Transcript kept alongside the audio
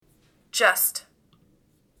Just.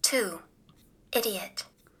 2. Idiot.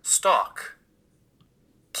 Stalk.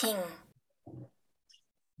 King.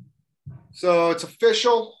 So it's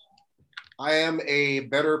official. I am a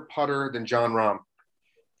better putter than Jon Rahm.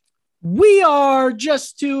 We are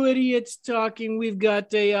just two idiots talking. We've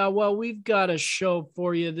got a show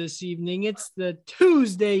for you this evening. It's the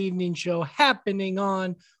Tuesday evening show happening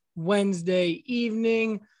on Wednesday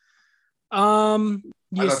evening.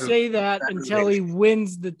 You say that until he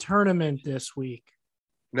wins the tournament this week.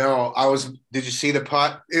 No, did you see the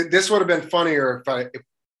putt? This would have been funnier if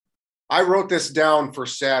I wrote this down for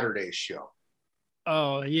Saturday's show.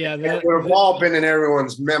 Oh, yeah. It would have all been in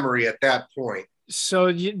everyone's memory at that point.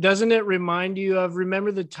 So doesn't it remind you of,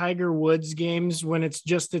 remember the Tiger Woods games when it's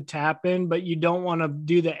just a tap in, but you don't want to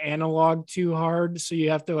do the analog too hard. So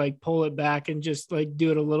you have to like pull it back and just like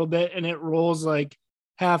do it a little bit and it rolls like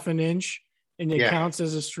half an inch and it counts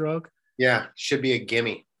as a stroke. Yeah. Should be a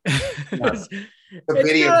gimme. The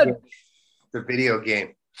video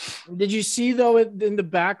game. Did you see though in the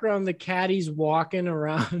background, the caddy's walking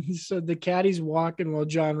around? So the caddy's walking while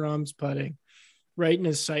Jon Rahm's putting right in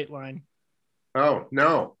his sight line. Oh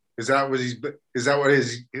no! Is that what his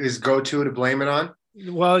go-to to blame it on?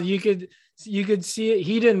 Well, you could see it.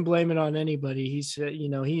 He didn't blame it on anybody. He said,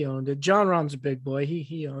 he owned it. Jon Rahm's a big boy.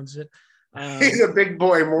 He owns it. He's a big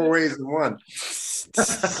boy in more ways than one. He's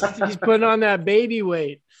putting on that baby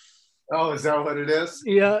weight. Oh, is that what it is?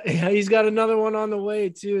 Yeah, he's got another one on the way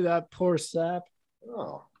too. That poor sap.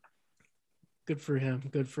 Oh, good for him.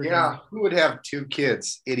 Good for him. Yeah, who would have two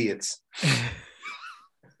kids? Idiots.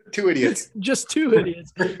 Two idiots. Just two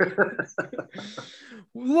idiots.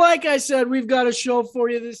 Like I said, we've got a show for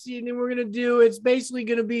you this evening. It's basically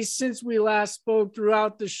going to be since we last spoke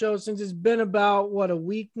throughout the show, since it's been about, a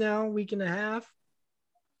week now, week and a half?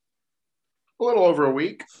 A little over a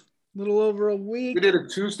week. We did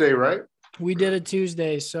it Tuesday, right? We did it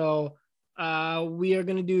Tuesday. So we are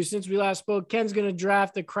going to do, since we last spoke, Ken's going to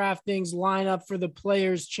draft the Craftings lineup for the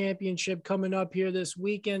Players Championship coming up here this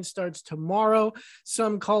weekend. Starts tomorrow.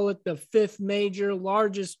 Some call it the fifth major,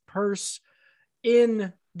 largest purse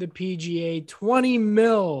in the PGA, 20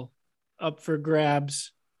 mil up for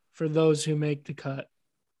grabs for those who make the cut.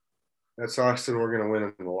 That's less than we're going to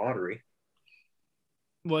win in the lottery.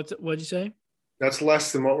 What'd you say? That's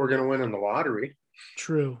less than what we're going to win in the lottery.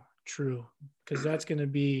 True. Because that's going to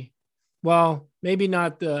be, well, maybe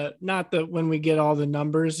not the when we get all the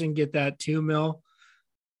numbers and get that 2 mil.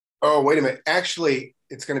 Oh, wait a minute. Actually,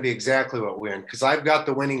 it's going to be exactly what we win because I've got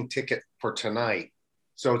the winning ticket for tonight.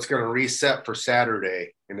 So it's going to reset for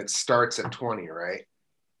Saturday and it starts at 20, right?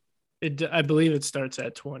 I believe it starts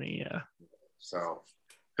at 20. Yeah. So,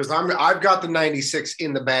 because I've got the 96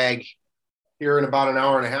 in the bag here in about an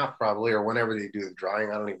hour and a half, probably, or whenever they do the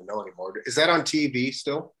drawing. I don't even know anymore. Is that on TV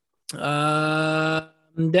still? I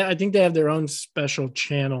think they have their own special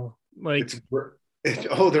channel. Like,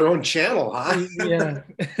 their own channel, huh? Yeah.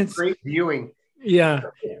 Great viewing. Yeah.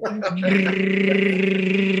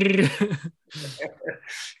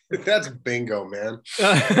 That's bingo, man.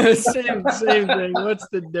 Same thing. What's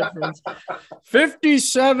the difference?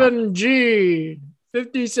 57G.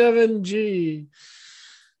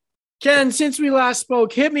 Ken, since we last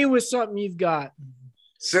spoke, hit me with something you've got.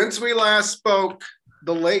 Since we last spoke,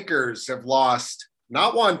 the Lakers have lost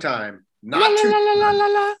not one time, not two,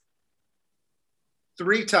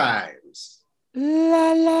 3 times.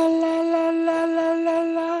 La la la la la la la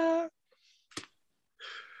la.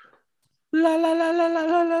 La la la la la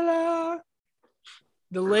la la la.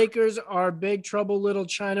 The Lakers are big trouble, little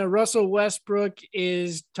China. Russell Westbrook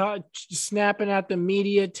is snapping at the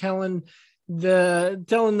media, telling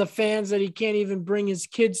the fans that he can't even bring his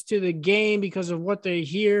kids to the game because of what they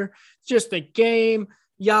hear. It's just a game,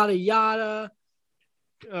 yada yada.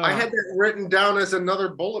 I had that written down as another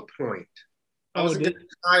bullet point. I wasn't going to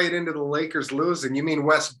tie it into the Lakers losing. You mean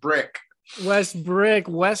West Brick? West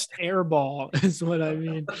Airball is what I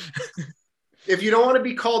mean. If you don't want to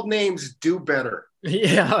be called names, do better.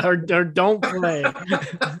 Yeah, or don't play.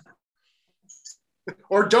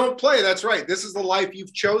 Or don't play. That's right. This is the life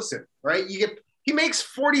you've chosen, right? He makes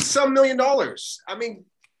 $40-some million. I mean,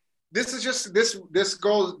 this is just this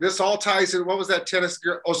all ties in. What was that tennis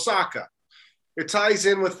girl? Osaka. It ties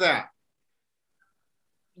in with that.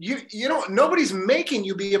 You know, nobody's making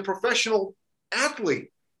you be a professional athlete.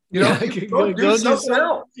 You know, go do something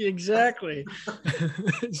else. Exactly.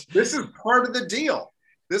 This is part of the deal.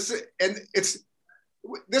 This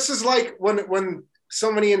is like when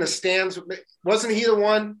somebody in the stands, wasn't he the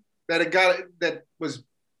one that was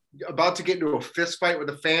about to get into a fist fight with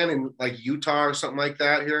a fan in like Utah or something like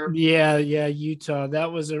that here? Yeah, Utah.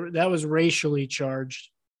 That was racially charged.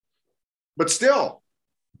 But still,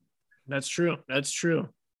 That's true. That's true.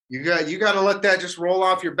 you got to let that just roll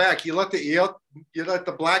off your back. You let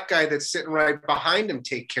the black guy that's sitting right behind him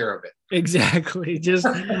take care of it. Exactly.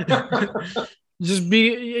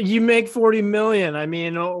 You make 40 million. I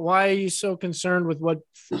mean, why are you so concerned with what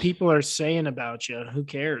people are saying about you? Who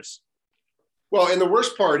cares? Well, and the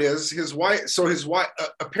worst part is his wife. So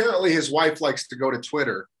apparently his wife likes to go to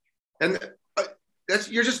Twitter, and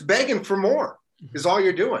you're just begging for more is all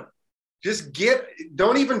you're doing.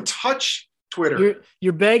 Don't even touch Twitter.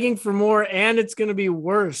 You're begging for more, and it's going to be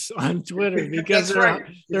worse on Twitter because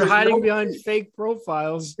they're hiding behind fake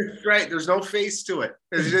profiles. Right. There's no face to it.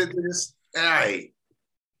 It's just,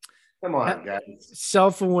 come on, guys.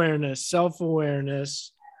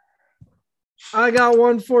 Self-awareness. I got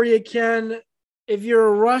one for you, Ken. If you're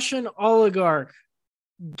a Russian oligarch,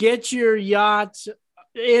 get your yacht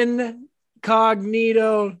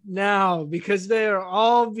incognito now because they are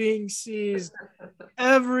all being seized.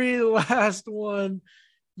 Every last one.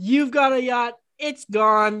 You've got a yacht. It's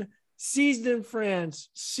gone. Seized in France.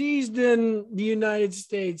 Seized in the United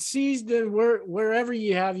States. Seized in wherever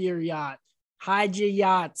you have your yacht. Hide your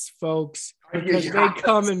yachts, folks, because they're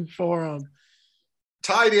coming for them.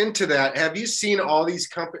 Tied into that, have you seen all these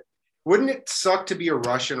companies? Wouldn't it suck to be a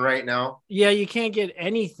Russian right now? Yeah, you can't get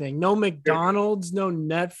anything. No McDonald's, no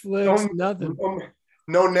Netflix, nothing.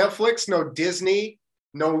 No Netflix, no Disney,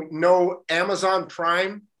 no Amazon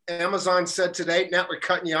Prime. Amazon said today, now we're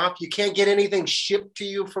cutting you off. You can't get anything shipped to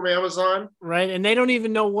you from Amazon. Right, and they don't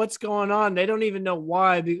even know what's going on. They don't even know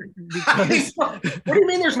why. Because what do you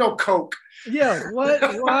mean there's no Coke? Yeah, what?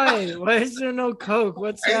 Why? Why is there no Coke?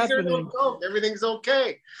 What's happening? There no Coke? Everything's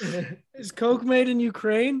okay. Is Coke made in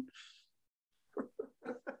Ukraine?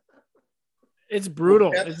 It's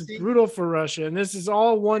brutal. It's brutal for Russia, and this is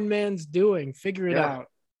all one man's doing. Figure it out.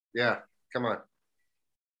 Yeah, come on.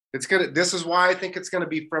 This is why I think it's gonna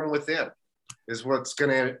be from within. Is what's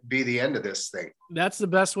gonna be the end of this thing. That's the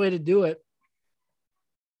best way to do it.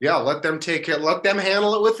 Yeah, let them take it. Let them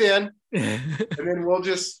handle it within, and then we'll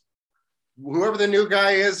just. Whoever the new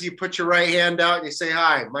guy is, you put your right hand out and you say,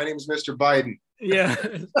 "Hi, my name is Mr. Biden." Yeah.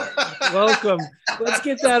 Welcome. Let's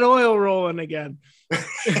get that oil rolling again.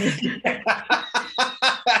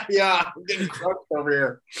 Yeah, I'm getting crushed over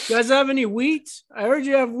here. You guys have any wheat? I heard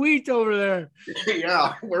you have wheat over there.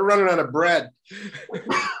 Yeah, we're running out of bread.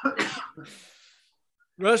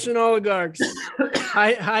 Russian oligarchs,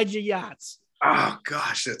 hide your yachts. Oh,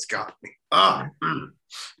 gosh, that's got me. Oh.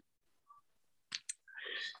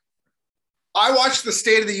 I watched the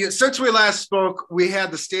State of the Union. Since we last spoke, we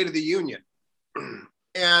had the State of the Union.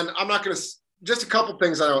 And I'm not going to, just a couple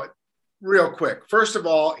things real quick. First of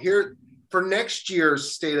all, here for next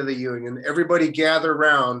year's State of the Union, everybody gather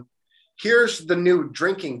around. Here's the new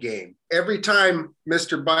drinking game. Every time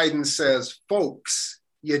Mr. Biden says, folks,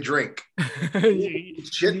 you drink.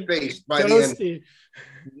 Shit-faced by the end.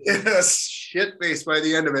 Yes, shit-faced by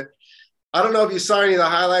the end of it. I don't know if you saw any of the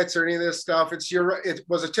highlights or any of this stuff. It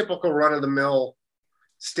was a typical run-of-the-mill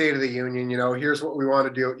State of the Union. You know, here's what we want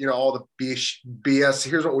to do. You know, all the BS.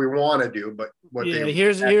 Here's what we want to do, but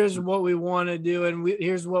here's what we want to do, and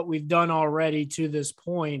here's what we've done already to this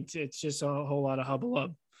point. It's just a whole lot of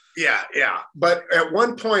hubbub. Yeah. But at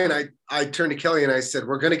one point, I turned to Kelly and I said,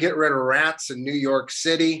 "We're going to get rid of rats in New York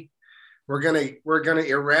City. We're gonna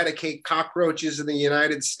eradicate cockroaches in the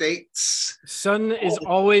United States. Sun is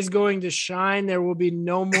always going to shine. There will be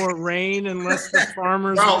no more rain unless the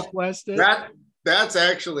farmers request it." That's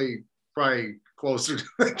actually probably closer to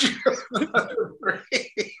the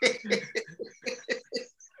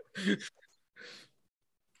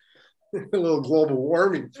a little global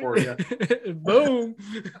warming for you. Boom.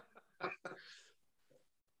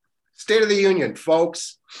 State of the Union,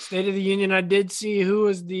 folks. State of the Union. I did see who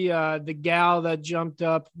was the gal that jumped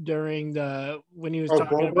up during when he was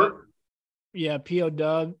talking Goldberg? About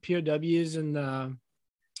POWs and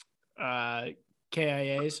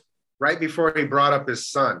KIAs. Right before he brought up his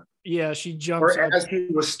son. Yeah, she jumped up. As he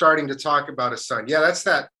was starting to talk about his son. Yeah, that's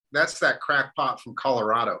that crackpot from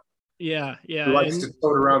Colorado. Yeah. Who likes to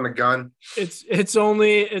tote around the gun. It's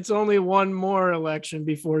only one more election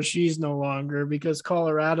before she's no longer, because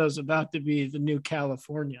Colorado's about to be the new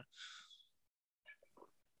California.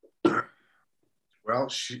 Well,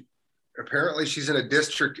 apparently she's in a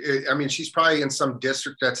district. I mean, she's probably in some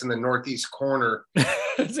district that's in the northeast corner.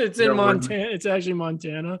 it's in Montana. It's actually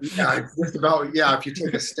Montana. Yeah, it's just about. Yeah, if you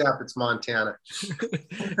take a step, it's Montana.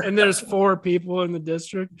 And there's 4 people in the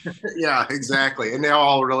district. Yeah, exactly, and they're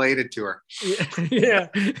all related to her. Yeah.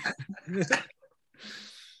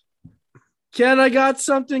 Ken, I got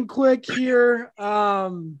something quick here.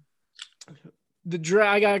 The draft.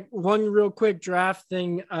 I got one real quick draft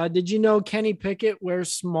thing. Did you know Kenny Pickett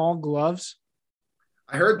wears small gloves?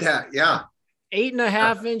 I heard that. Yeah.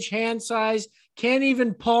 8.5-inch hand size. Can't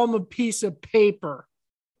even palm a piece of paper.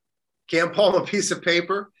 Can't palm a piece of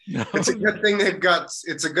paper. No. It's a good thing they've got.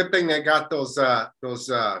 It's a good thing they got those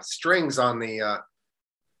strings on the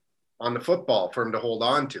football for him to hold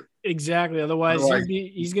on to. Exactly. Otherwise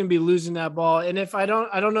he's going to be losing that ball. And if I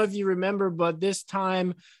don't know if you remember, but this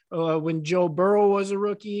time when Joe Burrow was a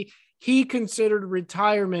rookie, he considered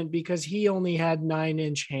retirement because he only had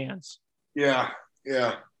 9-inch hands. Yeah.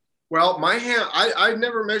 Yeah. Well, my hand, I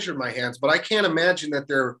never measured my hands, but I can't imagine that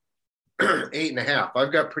they're 8.5.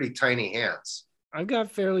 I've got pretty tiny hands. I've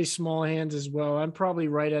got fairly small hands as well. I'm probably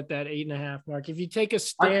right at that 8.5 mark. If you take a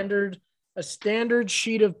standard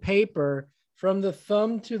sheet of paper from the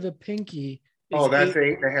thumb to the pinky. That's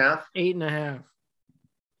 8.5. 8.5.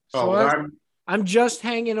 So I'm just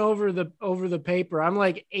hanging over the paper. I'm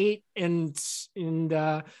like 8 and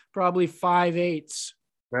probably 5/8.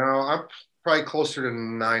 No, I'm probably closer to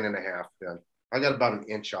 9.5. Then I got about an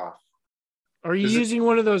inch off. Are you using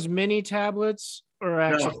one of those mini tablets or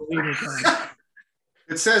actually? No.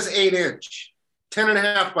 It says 8-inch,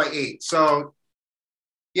 10.5 by 8. So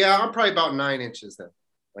yeah, I'm probably about 9 inches then,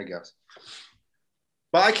 I guess.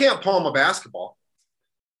 But I can't palm a basketball.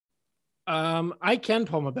 I can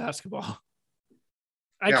palm a basketball.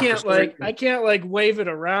 I Yeah, can't wave it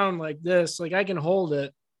around like this. Like I can hold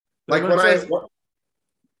it. Like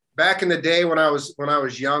back in the day when I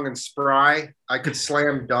was young and spry, I could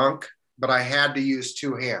slam dunk, but I had to use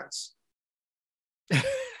two hands.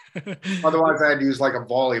 Otherwise, I had to use like a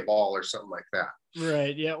volleyball or something like that.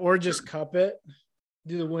 Right. Yeah. Or just cup it.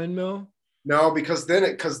 Do the windmill. No, because then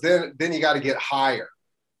you got to get higher.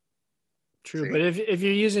 True. See? But if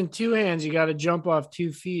you're using two hands, you got to jump off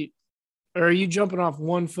 2 feet. Or are you jumping off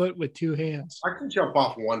 1 foot with two hands? I can jump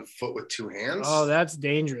off 1 foot with two hands. Oh, that's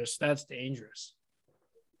dangerous. That's dangerous.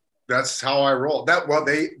 That's how I roll.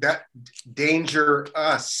 That danger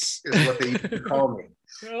us is what they used to call me.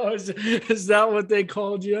 Oh, is that what they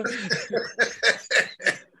called you?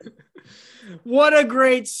 What a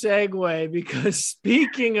great segue, because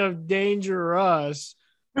speaking of dangerous,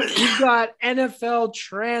 we've got NFL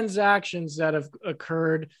transactions that have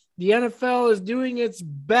occurred. The NFL is doing its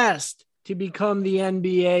best to become the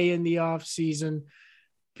NBA in the offseason.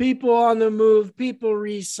 People on the move, people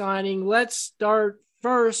re-signing. Let's start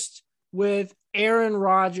first with Aaron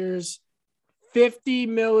Rodgers. $50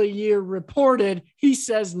 million a year reported. He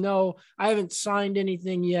says no. I haven't signed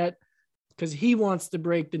anything yet because he wants to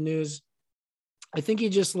break the news. I think he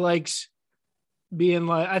just likes to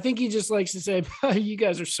say, you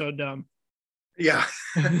guys are so dumb. Yeah.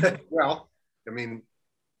 Well, I mean,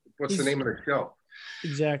 what's the name of the show?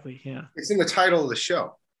 Exactly. Yeah. It's in the title of the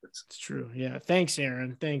show. It's true. Yeah. Thanks,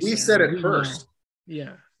 Aaron. Thanks. We Aaron. said it first.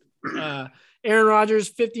 Yeah. Aaron Rodgers,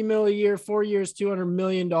 $50 million a year, 4 years, $200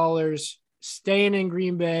 million, staying in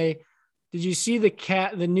Green Bay. Did you see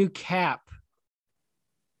the new cap?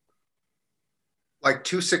 Like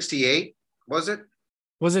 268, was it?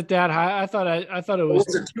 Was it that high? I thought it was.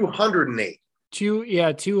 Was it 208?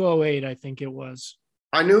 208, I think it was.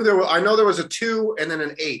 I know there was a 2 and then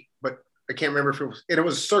an 8, but I can't remember if it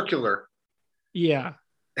was circular. Yeah.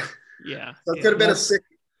 Yeah. So it could have been a 6.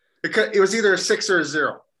 It was either a 6 or a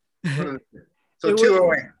 0. So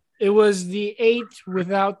 208. It was the 8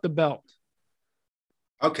 without the belt.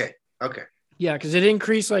 Okay. Yeah, because it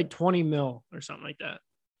increased like 20 mil or something like that.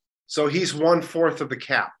 So he's 1/4 of the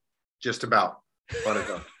cap, just about.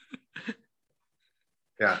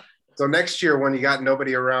 Yeah. So next year, when you got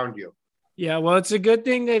nobody around you. Yeah, well, it's a good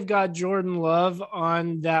thing they've got Jordan Love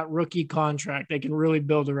on that rookie contract. They can really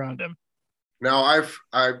build around him. Now,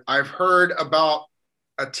 I've heard about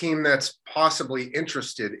a team that's possibly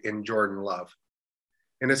interested in Jordan Love,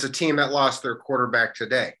 and it's a team that lost their quarterback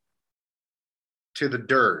today to the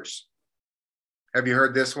Durs. Have you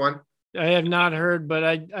heard this one? I have not heard, but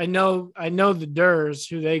I know the Durs,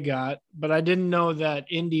 who they got, but I didn't know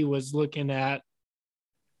that Indy was looking at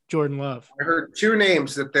Jordan Love. I heard 2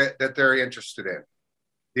 names that they're interested in.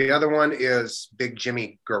 The other one is Big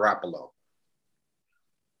Jimmy Garoppolo.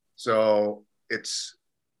 So it's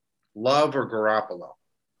Love or Garoppolo.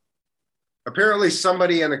 Apparently,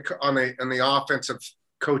 somebody on the offensive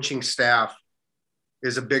coaching staff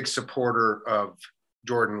is a big supporter of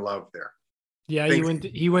Jordan Love there. Yeah,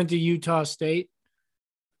 he went to Utah State.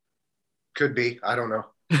 Could be. I don't know.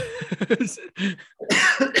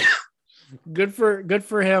 Good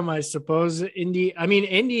for him, I suppose. Indy.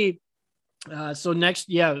 So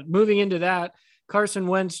moving into that, Carson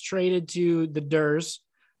Wentz traded to the Durs.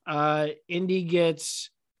 Indy gets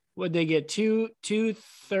Would they get two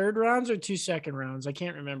third rounds or 2 second rounds? I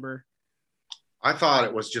can't remember. I thought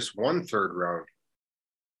it was just 1 third round.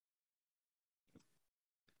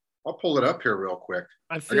 I'll pull it up here real quick.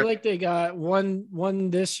 I feel like they got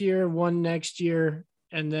one this year, one next year,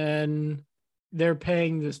 and then they're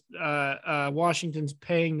paying this. Washington's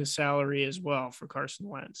paying the salary as well for Carson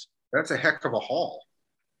Wentz. That's a heck of a haul,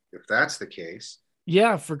 if that's the case.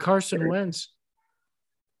 Yeah, for Carson Wentz.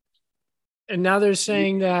 And now they're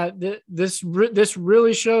saying that this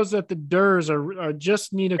really shows that the Durs are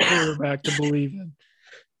just need a quarterback to believe in.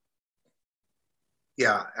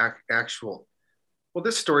 Yeah, actual. Well,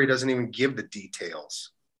 this story doesn't even give the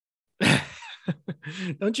details.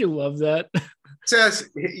 Don't you love that? It says,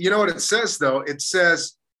 you know what it says, though? It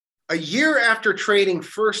says, a year after trading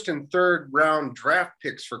first and third round draft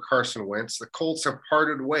picks for Carson Wentz, the Colts have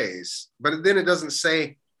parted ways. But then it doesn't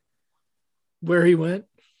say where he went.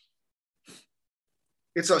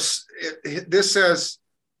 This says,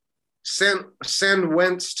 send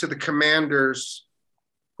Wentz to the Commanders.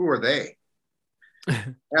 Who are they?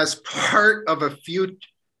 As part of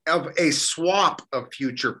a swap of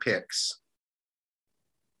future picks.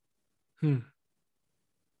 See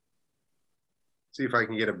if I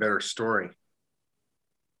can get a better story.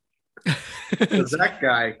 That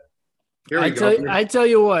guy. Here we go. I tell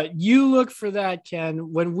you what, you look for that,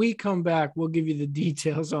 Ken. When we come back, we'll give you the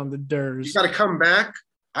details on the Durs. You got to come back.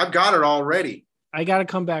 I've got it already. I got to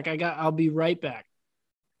come back. I'll be right back.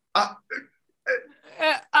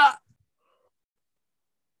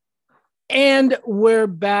 And we're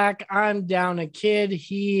back. I'm down a kid.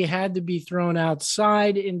 He had to be thrown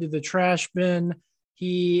outside into the trash bin.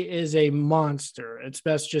 He is a monster. It's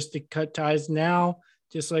best just to cut ties now,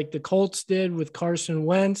 just like the Colts did with Carson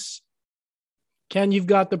Wentz. Ken, you've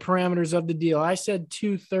got the parameters of the deal. I said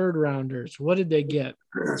 2 third rounders. What did they get?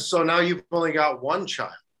 So now you've only got one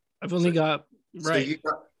child. I've only got right.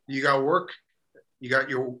 So you got work. You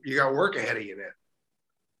got work ahead of you then.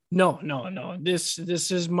 No. This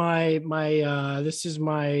is my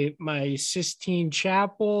Sistine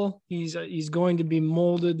Chapel. He's going to be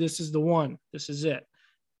molded. This is the one. This is it.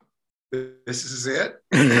 This is it.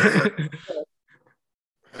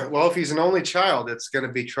 Well, if he's an only child, it's going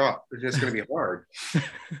to be tough. It's just going to be hard.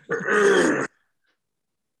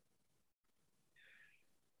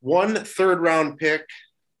 1 third round pick,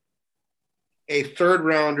 a third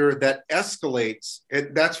rounder that escalates.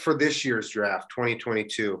 That's for this year's draft,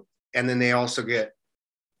 2022. And then they also get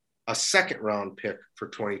a second round pick for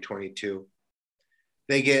 2022.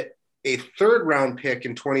 They get a third round pick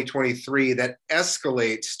in 2023 that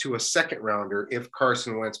escalates to a second rounder if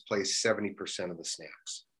Carson Wentz plays 70% of the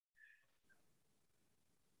snaps.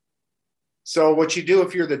 So what you do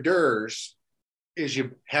if you're the Durs is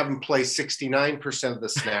you have him play 69% of the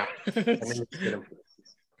snap. And then you get him.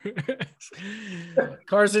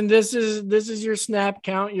 Carson, this is your snap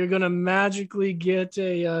count. You're gonna magically get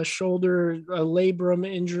a shoulder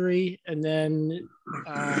labrum injury, and then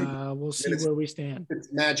we'll see where we stand.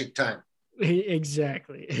 It's magic time.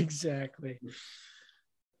 Exactly.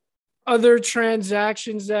 Other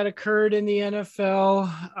transactions that occurred in the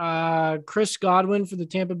NFL. Chris Godwin for the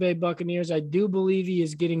Tampa Bay Buccaneers. I do believe he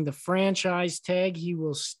is getting the franchise tag. He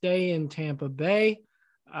will stay in Tampa Bay.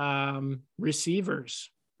 Receivers.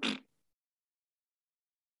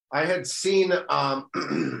 I had seen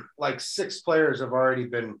like 6 players have already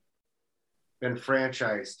been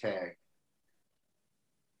franchise tagged.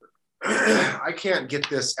 I can't get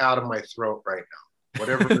this out of my throat right now.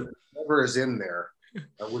 Whatever is in there,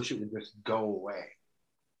 I wish it would just go away.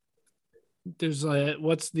 There's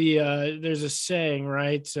there's a saying,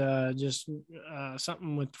 right? Just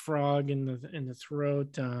something with frog in the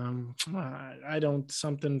throat. I don't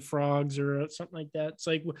something frogs or something like that. It's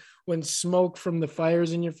like when smoke from the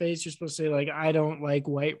fire's in your face, you're supposed to say like, I don't like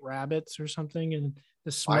white rabbits or something, and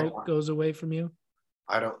the smoke goes away from you.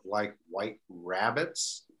 I don't like white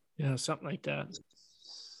rabbits. Yeah, something like that.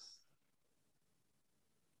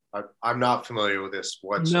 I'm not familiar with this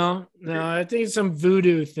whatsoever. No, I think it's some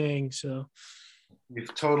voodoo thing. So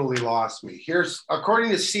you've totally lost me. According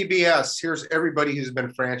to CBS, here's everybody who's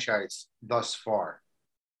been franchised thus far.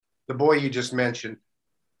 The boy you just mentioned,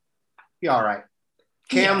 he all right.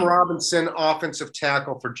 Cam Robinson, offensive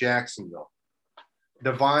tackle for Jacksonville.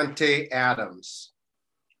 Devontae Adams,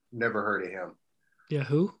 never heard of him. Yeah,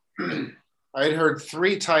 who? I had heard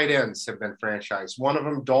 3 tight ends have been franchised. One of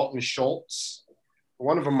them, Dalton Schultz.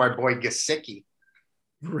 One of them, my boy Gesicki.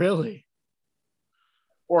 Really?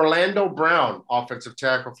 Orlando Brown, offensive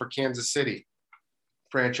tackle for Kansas City.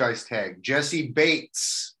 Franchise tag. Jesse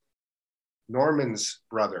Bates, Norman's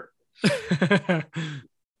brother.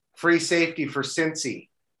 Free safety for Cincy.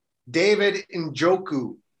 David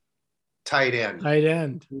Njoku, tight end. Tight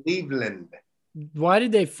end. Cleveland. Why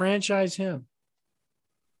did they franchise him?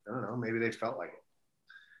 I don't know. Maybe they felt like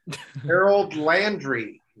it. Harold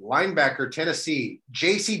Landry, linebacker, Tennessee.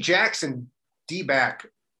 J.C. Jackson, D-back.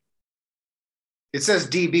 It says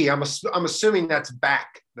DB. I'm assuming that's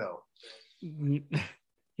back, though.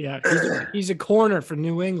 Yeah, he's a corner for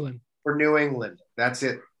New England. For New England. That's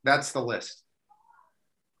it. That's the list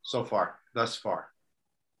so far, thus far.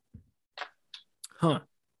 Huh.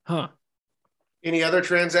 Any other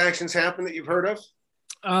transactions happen that you've heard of?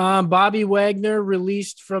 Bobby Wagner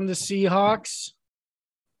released from the Seahawks.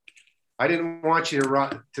 I didn't want you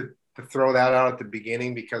to throw that out at the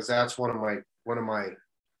beginning because that's one of my.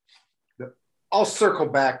 I'll circle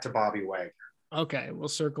back to Bobby Wagner. Okay, we'll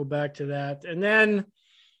circle back to that, and then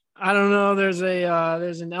I don't know. There's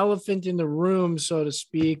an elephant in the room, so to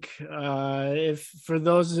speak. If for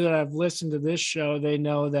those that have listened to this show, they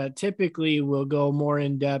know that typically we'll go more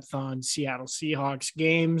in depth on Seattle Seahawks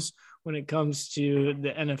games when it comes to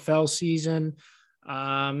the NFL season.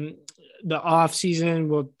 The off season,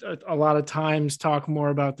 we'll a lot of times talk more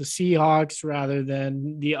about the Seahawks rather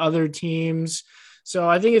than the other teams. So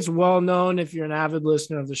I think it's well known if you're an avid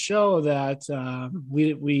listener of the show that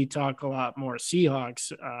we talk a lot more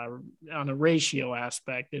Seahawks on a ratio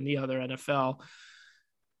aspect than the other NFL.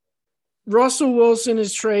 Russell Wilson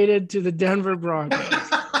is traded to the Denver Broncos.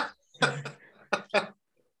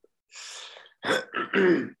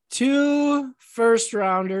 2 first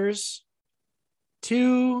rounders,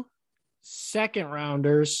 2 second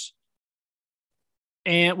rounders,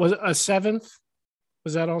 and was a 7th?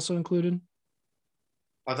 Was that also included?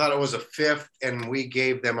 I thought it was a 5th, and we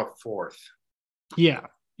gave them a 4th. Yeah.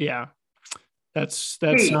 That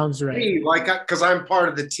sounds right. Like, because I'm part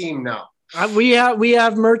of the team now. We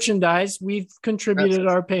have merchandise. We've contributed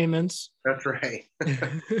our payments. That's right.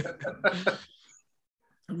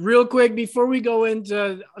 Real quick before we go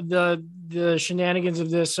into the shenanigans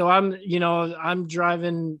of this, so I'm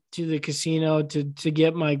driving to the casino to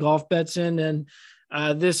get my golf bets in, and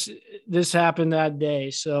this happened that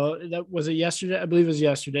day. So that was it yesterday. I believe it was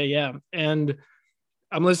yesterday. Yeah. And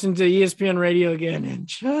I'm listening to ESPN radio again and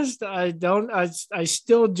I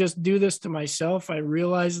still just do this to myself. I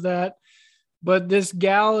realize that, but this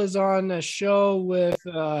gal is on a show with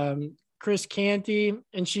Chris Canty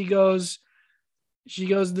and she goes,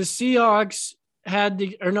 the Seahawks I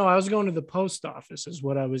was going to the post office is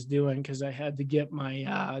what I was doing. Cause I had to get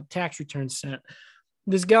my tax return sent.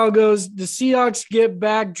 This gal goes, the Seahawks get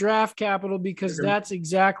back draft capital because that's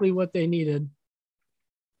exactly what they needed.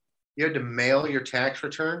 You had to mail your tax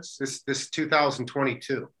returns? This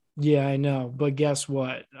 2022. Yeah, I know. But guess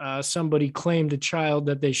what? Somebody claimed a child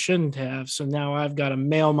that they shouldn't have. So now I've got to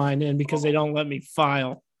mail mine in because they don't let me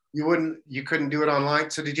file. You couldn't do it online.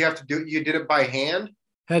 So did you have to you did it by hand?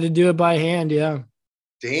 Had to do it by hand. Yeah.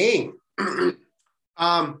 Dang.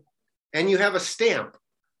 And you have a stamp.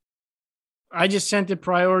 I just sent it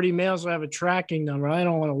priority mail, so I have a tracking number. I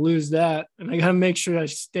don't want to lose that, and I got to make sure I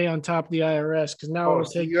stay on top of the IRS because now it'll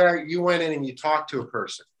take. You went in and you talked to a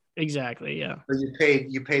person. Exactly. Yeah. So you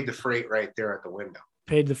paid the freight right there at the window.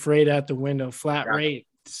 Paid the freight at the window, flat rate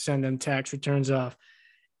to send them tax returns off.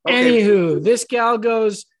 Okay. Anywho, this gal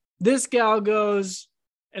goes,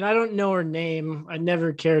 and I don't know her name. I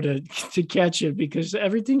never care to catch it because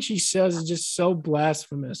everything she says is just so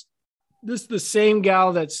blasphemous. This is the same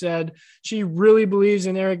gal that said she really believes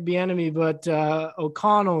in Eric Bieniemy, but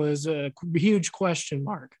O'Connell is a huge question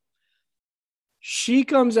mark. She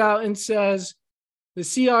comes out and says the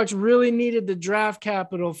Seahawks really needed the draft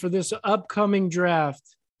capital for this upcoming draft.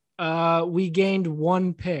 We gained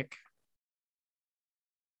 1 pick.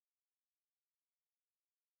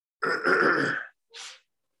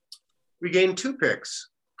 We gained 2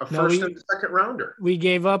 picks, a first and a second rounder. We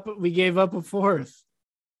gave up a 4th.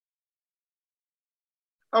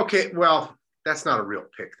 Okay, well, that's not a real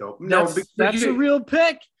pick, though. That's a real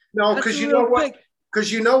pick. No, because you know what? Because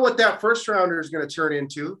you know what that first rounder is going to turn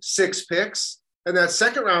into? 6 picks, and that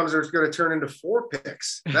second rounder is going to turn into 4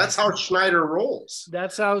 picks. That's how Schneider rolls.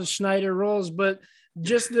 But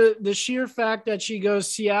just the sheer fact that she goes,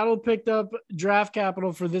 Seattle picked up draft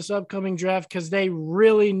capital for this upcoming draft because they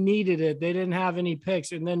really needed it. They didn't have any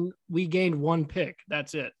picks, and then we gained 1 pick.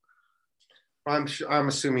 That's it. I'm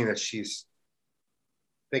assuming that she's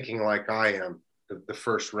thinking like I am, the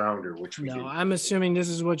first rounder, which we didn't. I'm assuming this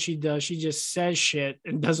is what she does. She just says shit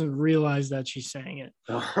and doesn't realize that she's saying it.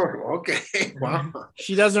 Oh, okay. Wow.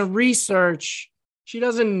 She doesn't research. She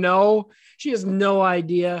doesn't know. She has no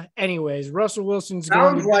idea. Anyways, Russell Wilson's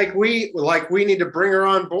Sounds going like we need to bring her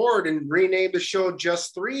on board and rename the show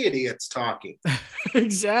Just Three Idiots Talking.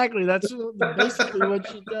 Exactly. That's basically what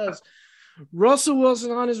she does. Russell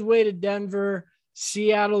Wilson on his way to Denver.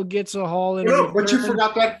 Seattle gets a haul in. No, but you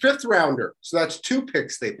forgot that 5th rounder. So that's 2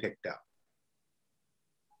 picks they picked up.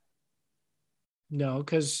 No,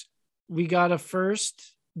 because we got a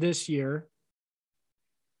first this year.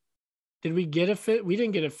 Did we get a fifth? We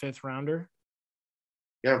didn't get a 5th rounder.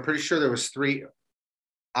 Yeah, I'm pretty sure there was 3.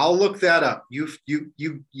 I'll look that up. You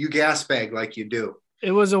gas bag like you do.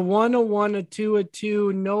 It was a 1, a 1, a 2, a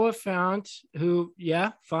 2. Noah Fant, who,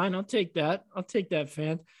 yeah, fine. I'll take that. I'll take that,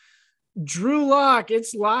 Fant. Drew Lock.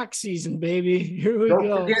 It's lock season, baby. Here we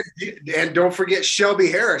go. Don't forget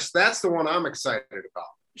Shelby Harris. That's the one I'm excited about.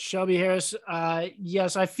 Shelby Harris.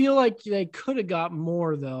 Yes, I feel like they could have got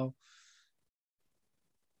more, though.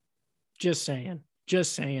 Just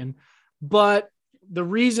saying. But the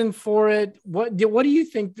reason for it, what do you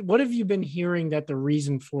think? What have you been hearing that the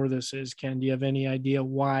reason for this is, Ken? Do you have any idea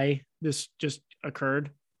why this just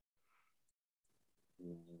occurred?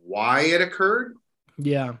 Why it occurred?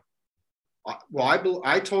 Yeah. Well,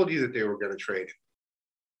 I told you that they were going to trade him.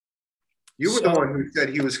 You were the one who said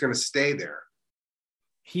he was going to stay there.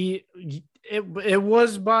 It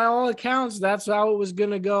was, by all accounts, that's how it was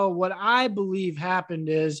going to go. What I believe happened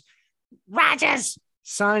is Rodgers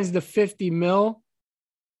signs the $50 million,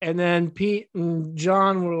 and then Pete and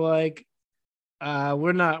John were like,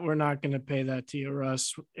 we're not going to pay that to you,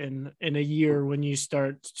 Russ, in a year when you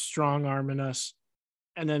start strong arming us.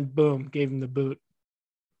 And then boom, gave him the boot.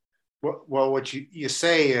 Well, what you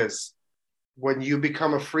say is, when you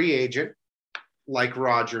become a free agent, like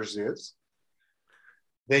Rodgers is,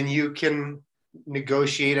 then you can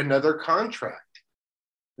negotiate another contract.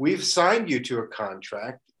 We've signed you to a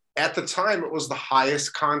contract. At the time, it was the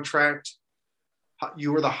highest contract.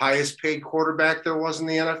 You were the highest paid quarterback there was in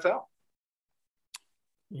the NFL.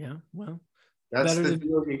 Yeah, well, that's the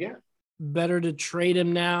deal you get. Better to trade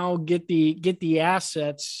him now, get the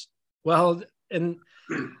assets. Well, and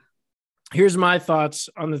here's my thoughts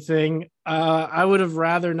on the thing. I would have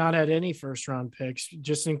rather not had any first round picks,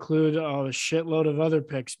 just include a shitload of other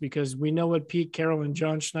picks, because we know what Pete Carroll and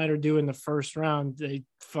John Schneider do in the first round. They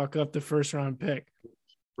fuck up the first round pick.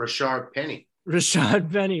 Rashad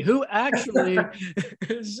Penny, who actually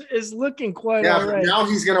is looking quite all right. Now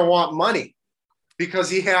he's going to want money because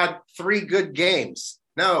he had 3 good games.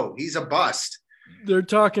 No, he's a bust. They're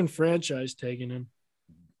talking franchise taking him.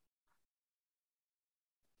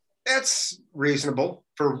 That's reasonable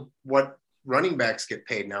for what running backs get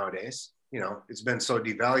paid nowadays. You know, it's been so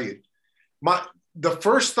devalued. The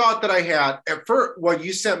first thought that I had at first, when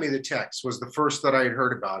you sent me the text, was the first that I had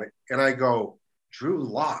heard about it. And I go, Drew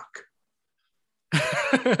Lock.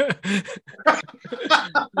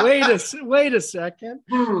 Wait a second.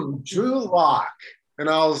 Drew Lock. And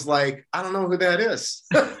I was like, I don't know who that is.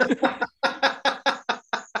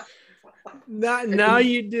 Now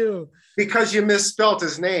you do. Because you misspelled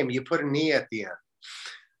his name. You put an E at the end.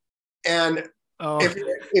 And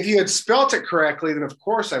if you had spelt it correctly, then of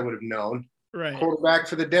course I would have known. Right. Quarterback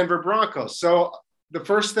for the Denver Broncos. So the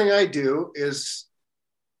first thing I do is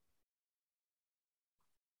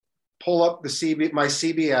pull up my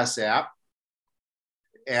CBS app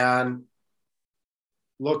and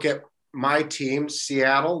look at my team,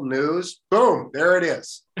 Seattle News. Boom, there it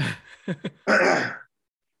is.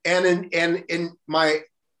 and in my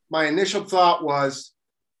initial thought was,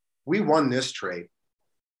 we won this trade.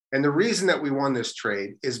 And the reason that we won this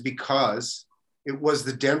trade is because it was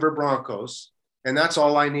the Denver Broncos, and that's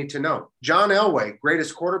all I need to know. John Elway,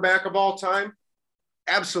 greatest quarterback of all time,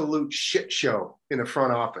 absolute shit show in the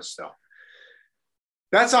front office, though.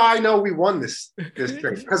 That's how I know we won this trade,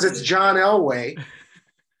 because it's John Elway,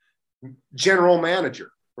 general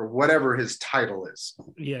manager, or whatever his title is.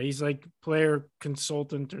 Yeah, he's like player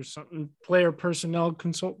consultant or something, player personnel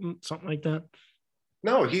consultant, something like that.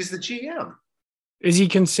 No, he's the GM. Is he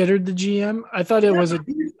considered the GM? I thought it was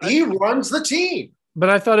he runs the team. But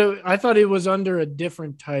I thought it was under a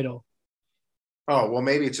different title. Oh, well,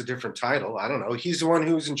 maybe it's a different title. I don't know. He's the one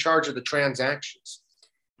who's in charge of the transactions.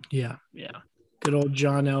 Yeah. Good old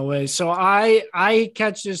John Elway. So I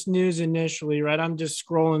catch this news initially, right? I'm just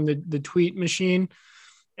scrolling the tweet machine,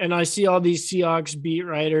 and I see all these Seahawks beat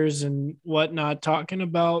writers and whatnot talking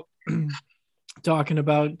about,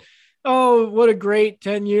 oh, what a great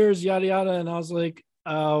 10 years, yada, yada. And I was like,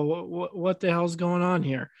 what the hell's going on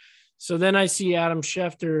here? So then I see Adam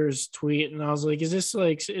Schefter's tweet, and I was like, is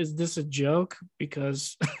this a joke?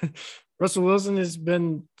 Because Russell Wilson has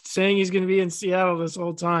been saying he's going to be in Seattle this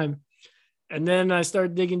whole time. And then I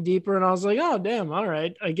started digging deeper and I was like, oh, damn. All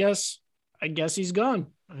right. I guess he's gone.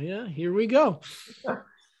 Yeah. Here we go.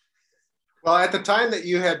 Well, at the time that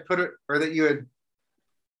you had put it, or that you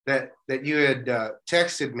had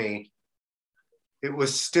texted me, it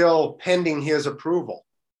was still pending his approval.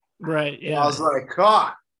 Right. And Yeah. I was like,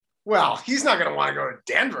 God, well, he's not going to want to go to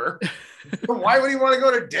Denver. Why would he want to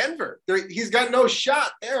go to Denver? He's got no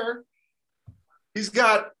shot there. He's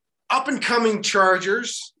got up and coming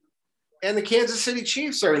Chargers, and the Kansas City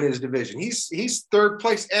Chiefs are in his division. He's third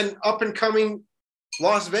place, and up and coming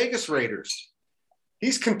Las Vegas Raiders.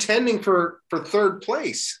 He's contending for third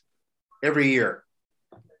place every year.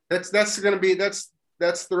 That's going to be that's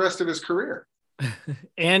the rest of his career.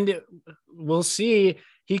 And we'll see.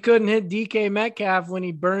 He couldn't hit DK Metcalf when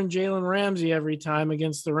he burned Jalen Ramsey every time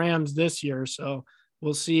against the Rams this year. So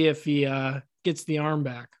we'll see if he gets the arm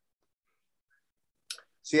back.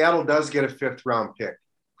 Seattle does get a 5th round pick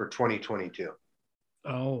for 2022.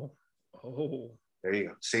 Oh. There you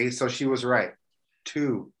go. See, so she was right.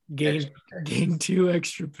 Gain 2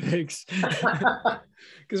 extra picks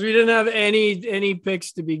because we didn't have any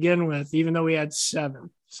picks to begin with, even though we had 7.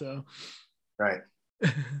 So right.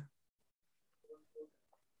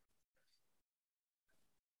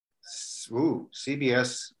 Ooh,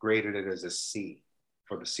 CBS graded it as a C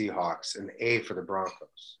for the Seahawks and A for the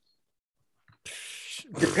Broncos.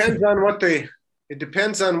 Depends on what the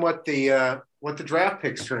draft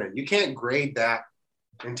picks turn in. You can't grade that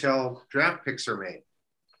until draft picks are made.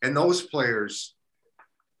 And those players,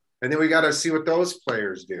 and then we got to see what those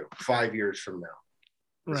players do 5 years from now.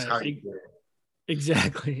 Right.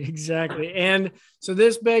 Exactly. And so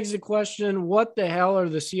this begs the question, what the hell are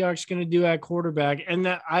the Seahawks going to do at quarterback? And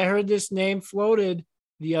I heard this name floated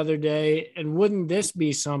the other day, and wouldn't this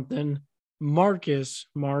be something? Marcus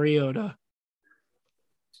Mariota.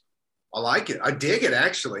 I like it. I dig it,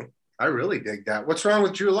 actually. I really dig that. What's wrong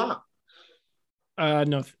with Drew Lock?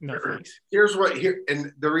 No thanks.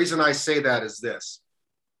 And the reason I say that is this.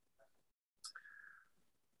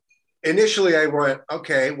 Initially, I went,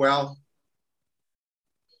 okay, well,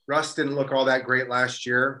 Russ didn't look all that great last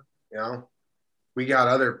year. You know, we got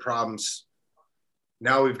other problems.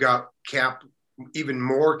 Now we've got even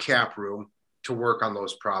more cap room to work on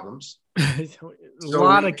those problems.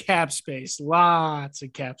 Lots of cap space.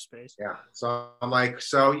 Yeah. So I'm like,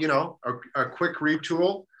 a quick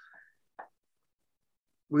retool.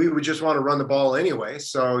 We would just want to run the ball anyway.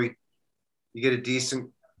 So you get a decent.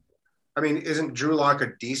 I mean, isn't Drew Lock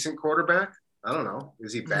a decent quarterback? I don't know.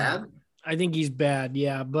 Is he bad? I think he's bad.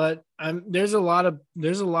 Yeah, but there's a lot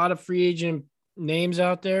of free agent names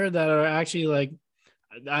out there that are actually like,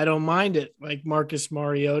 I don't mind it. Like Marcus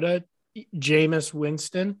Mariota, Jameis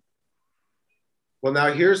Winston. Well,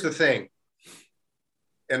 now here's the thing,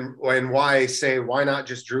 and why I say why not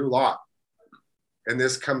just Drew Lock, and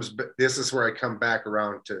this is where I come back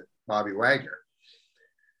around to Bobby Wagner.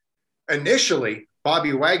 Initially,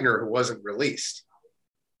 Bobby Wagner wasn't released,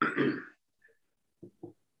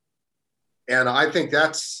 and I think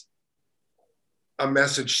that's a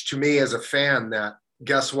message to me as a fan that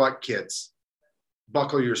guess what, kids,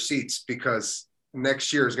 buckle your seats because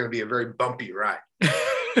next year is going to be a very bumpy ride.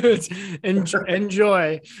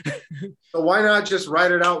 Enjoy. So why not just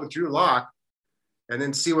write it out with Drew Lock and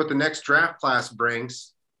then see what the next draft class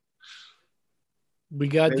brings? We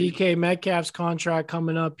got DK Metcalf's contract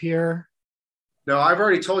coming up here. No, I've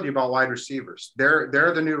already told you about wide receivers. They're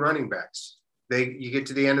the new running backs. You get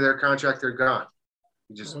to the end of their contract, they're gone.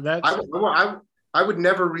 I would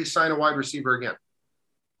never re-sign a wide receiver again.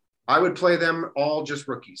 I would play them all just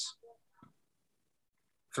rookies.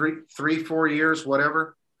 3-4 years,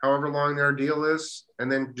 whatever, however long their deal is, and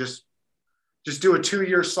then just do a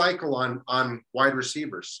 2-year cycle on wide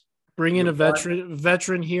receivers. Bring in a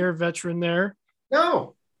veteran here, veteran there.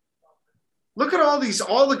 No. Look at all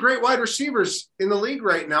the great wide receivers in the league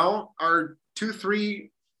right now are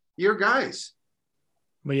 2-3 year guys.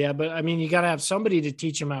 But I mean, you got to have somebody to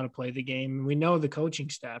teach them how to play the game. We know the coaching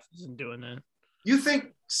staff isn't doing that. You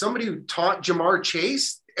think somebody who taught Jamar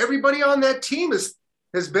Chase, everybody on that team has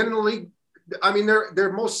been in the league. I mean,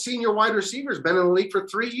 their most senior wide receiver has been in the league for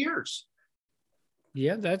 3 years.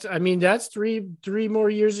 Yeah, that's three more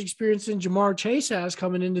years experience than Jamar Chase has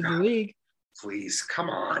coming into the league. Please,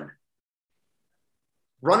 come on.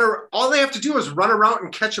 All they have to do is run around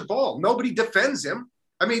and catch a ball. Nobody defends him.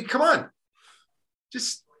 I mean, come on.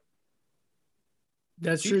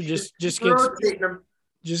 That's true. Just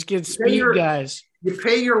get speed guys. You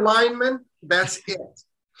pay your linemen. That's it.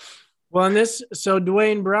 Well, so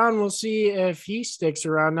Dwayne Brown, we'll see if he sticks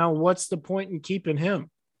around. Now, what's the point in keeping him?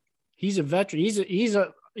 He's a veteran.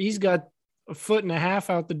 He's got a foot and a half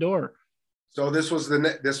out the door. So this was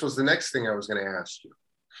the next thing I was going to ask you.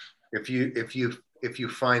 If you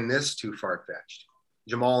find this too far fetched,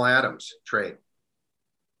 Jamal Adams trade.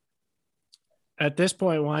 At this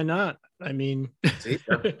point, why not? I mean, See,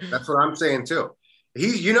 that's what I'm saying too.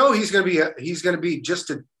 He's going to be just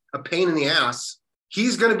a pain in the ass.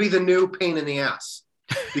 He's going to be the new pain in the ass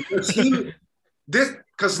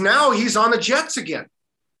because now he's on the Jets again,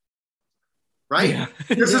 right? Yeah.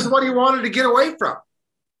 This is what he wanted to get away from.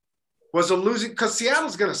 Was a losing, because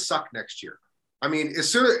Seattle's going to suck next year. I mean,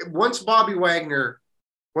 once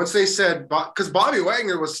they said, because Bobby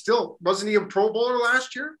Wagner wasn't he a Pro Bowler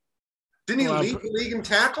last year? Didn't he lead the league in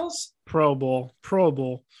tackles? Pro Bowl.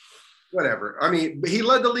 Whatever. I mean, he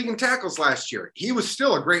led the league in tackles last year. He was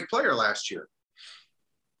still a great player last year.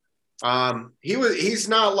 He's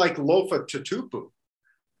not like Lofa Tatupu,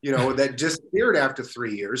 that disappeared after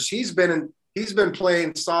 3 years. He's been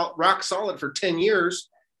playing rock solid for 10 years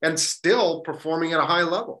and still performing at a high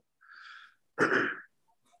level.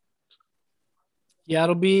 Yeah,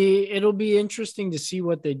 it'll be interesting to see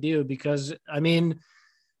what they do, because I mean,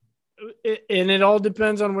 and it all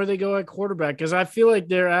depends on where they go at quarterback, because I feel like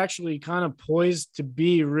they're actually kind of poised to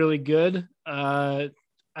be really good. I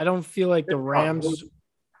don't feel like the Rams.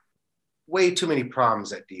 Way too many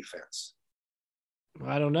problems at defense.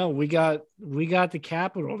 I don't know. We got the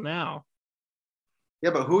capital now. Yeah,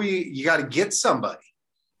 but who you got to get somebody.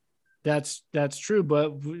 That's true,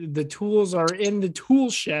 but the tools are in the tool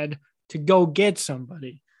shed to go get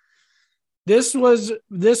somebody. This was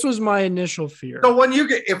my initial fear. So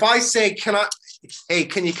if I say,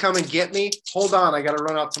 can you come and get me? Hold on, I got to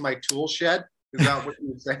run out to my tool shed. Is that what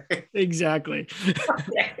you say? Exactly.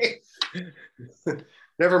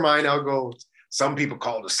 Never mind. I'll go. Some people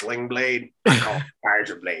call it a sling blade. I call it a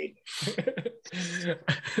Kaiser blade.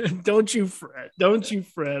 Don't you fret.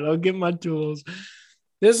 I'll get my tools.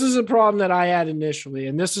 This is a problem that I had initially,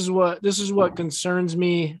 and this is what concerns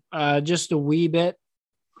me just a wee bit.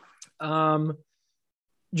 John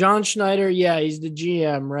Schneider, yeah, he's the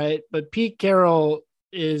GM, right? But Pete Carroll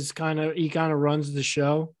is kind of runs the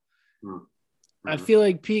show. Mm-hmm. I feel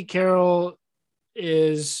like Pete Carroll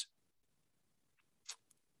is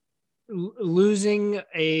losing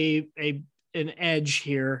an edge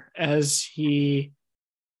here as he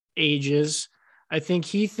ages. I think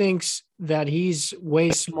he thinks that he's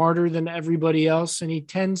way smarter than everybody else, and he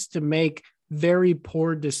tends to make very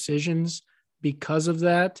poor decisions because of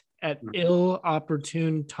that at ill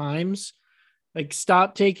opportune times. Like,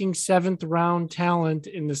 stop taking 7th round talent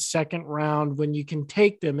in the 2nd round when you can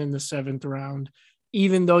take them in the 7th round,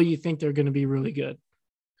 even though you think they're going to be really good.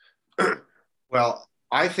 Well,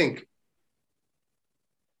 I think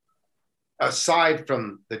aside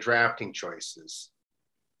from the drafting choices,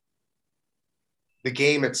 the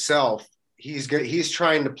game itself, he's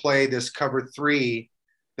trying to play this cover 3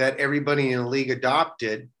 that everybody in the league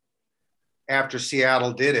adopted after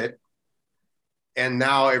Seattle did it. And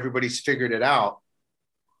now everybody's figured it out.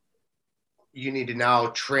 You need to now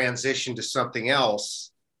transition to something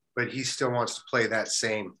else, but he still wants to play that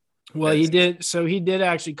same. Well, he did. So he did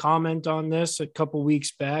actually comment on this a couple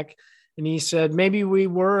weeks back. And he said, maybe we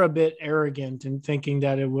were a bit arrogant in thinking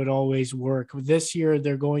that it would always work. This year,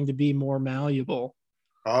 they're going to be more malleable.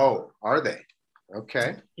 Oh, are they?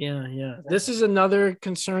 Okay. Yeah. This is another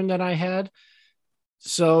concern that I had.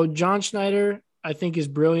 So John Schneider, I think, is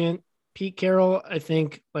brilliant. Pete Carroll, I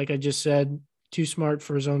think, like I just said, too smart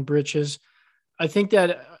for his own britches. I think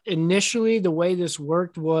that initially the way this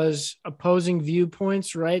worked was opposing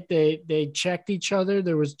viewpoints, right? They checked each other.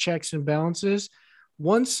 There was checks and balances.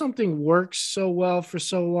 Once something works so well for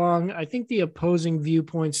so long, I think the opposing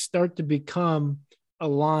viewpoints start to become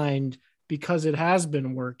aligned because it has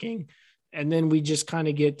been working. And then we just kind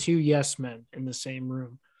of get 2 yes men in the same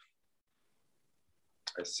room.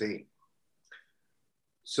 I see.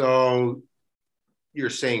 So you're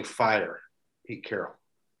saying fire Pete Carroll.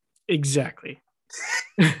 Exactly.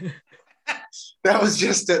 That was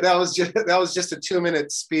just a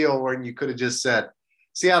 2-minute spiel when you could have just said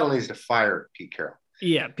Seattle needs to fire Pete Carroll.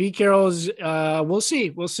 Yeah, Pete Carroll's we'll see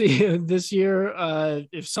this year.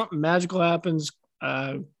 If something magical happens,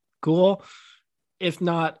 cool. If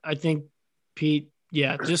not, I think Pete,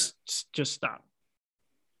 just stop.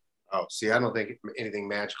 Oh, see, I don't think anything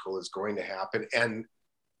magical is going to happen. And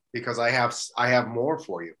because I have more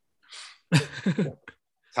for you.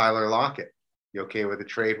 Tyler Lockett. You okay with a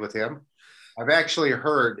trade with him? I've actually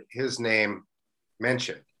heard his name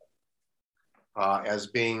mentioned as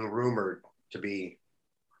being rumored to be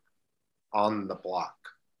on the block.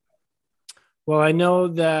 Well, I know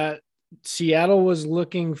that Seattle was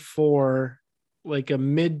looking for like a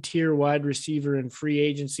mid-tier wide receiver in free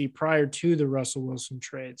agency prior to the Russell Wilson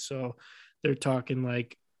trade. So they're talking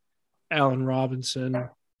like Allen Robinson,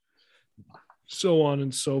 so on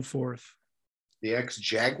and so forth. The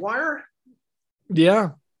ex-Jaguar?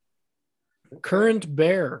 Yeah. Current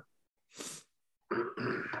Bear.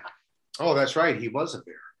 Oh, that's right. He was a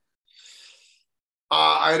Bear.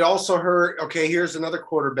 I'd also heard, okay, here's another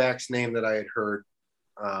quarterback's name that I had heard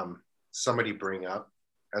somebody bring up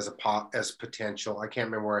as potential. I can't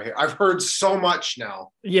remember where I've heard so much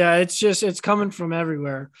now. Yeah, it's coming from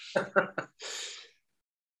everywhere.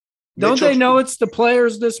 Don't they know it's the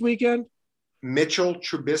players this weekend? Mitchell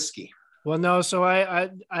Trubisky. Well, no. So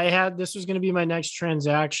I had, this was going to be my next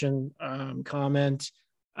transaction comment.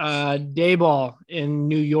 Dayball in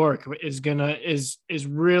New York is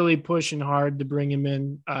really pushing hard to bring him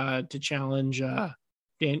in to challenge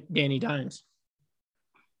Danny Dimes.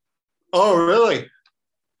 Oh, really?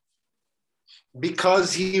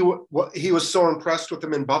 Because he was so impressed with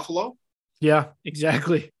him in Buffalo? Yeah,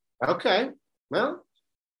 exactly. Okay. Well,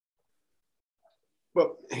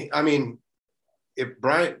 I mean, if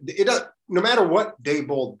Brian, no matter what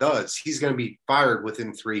Daboll does, he's going to be fired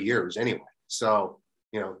within 3 years anyway. So,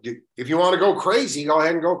 if you want to go crazy, go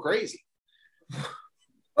ahead and go crazy.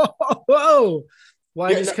 Whoa.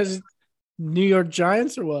 Why? Just because New York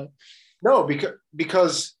Giants or what? No,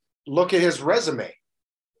 because look at his resume.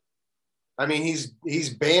 I mean, he's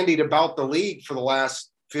bandied about the league for the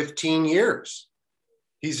last 15 years.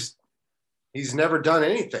 He's never done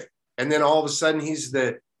anything. And then all of a sudden he's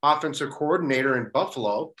the offensive coordinator in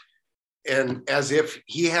Buffalo, and as if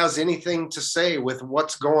he has anything to say with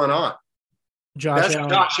what's going on. Josh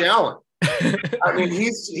Allen. I mean,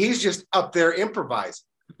 he's just up there improvising.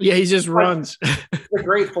 Yeah, he just runs. The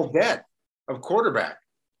Grateful Dead of quarterback.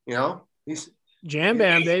 He's jam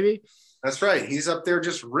band, baby. That's right. He's up there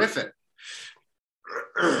just riffing.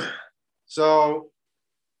 So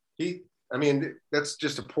that's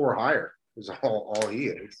just a poor hire. Is all he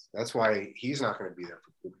is. That's why he's not going to be there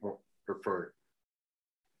for preferred.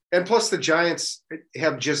 And plus, the Giants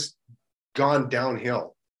have just gone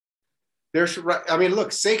downhill. Look,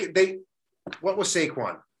 what was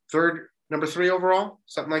Saquon? Number 3 overall,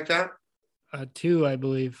 something like that. 2, I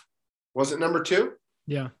believe. Was it number 2?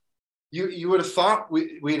 Yeah. You would have thought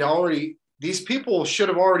we'd already. These people should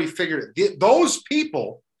have already figured it. Those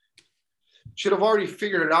people should have already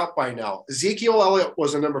figured it out by now. Ezekiel Elliott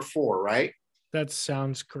was a number 4, right? That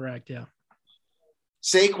sounds correct, yeah.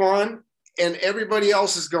 Saquon and everybody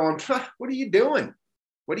else is going, what are you doing?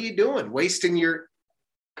 What are you doing? Wasting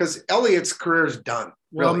because Elliott's career is done.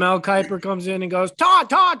 Well, really. Mel Kiper comes in and goes,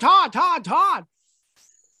 Todd.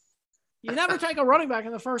 You never take a running back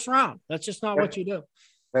in the first round. That's just not what you do.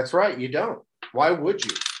 That's right. You don't. Why would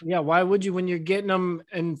you? Yeah, why would you when you're getting them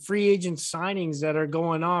in free agent signings that are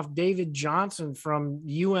going off? David Johnson from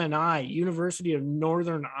UNI, University of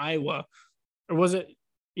Northern Iowa. Or was it?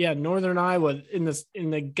 Yeah, Northern Iowa in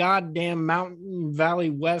the goddamn Mountain Valley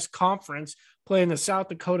West Conference, playing the South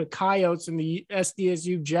Dakota Coyotes and the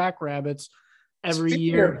SDSU Jackrabbits every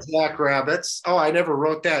year. Jackrabbits. Oh, I never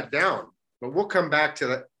wrote that down, but we'll come back to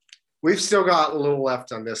that. We've still got a little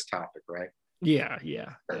left on this topic, right? Yeah.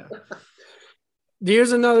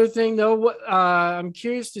 Here's another thing, though. I'm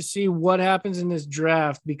curious to see what happens in this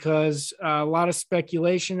draft because a lot of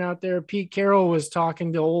speculation out there. Pete Carroll was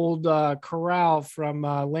talking to old Corral from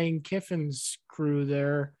Lane Kiffin's crew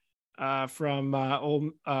there from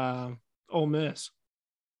Ole Miss.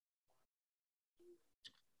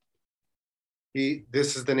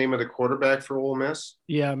 This is the name of the quarterback for Ole Miss?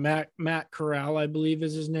 Yeah, Matt Corral, I believe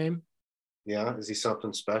is his name. Yeah, is he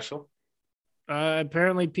something special?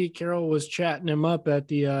 Apparently Pete Carroll was chatting him up at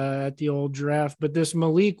the old draft, but this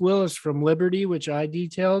Malik Willis from Liberty, which I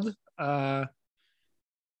detailed,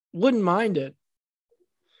 wouldn't mind it.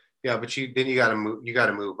 Yeah, but you got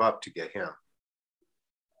to move up to get him.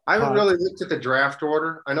 I haven't really looked at the draft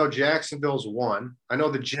order. I know Jacksonville's 1. I know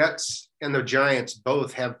the Jets and the Giants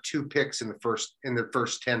both have 2 picks in the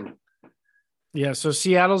first 10. Yeah, so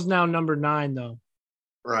Seattle's now number 9 though.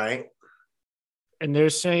 Right. And they're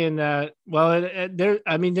saying that, well,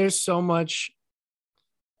 there's so much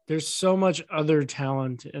other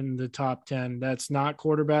talent in the top 10 that's not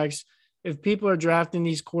quarterbacks. If people are drafting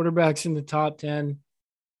these quarterbacks in the top 10,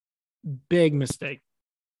 big mistake.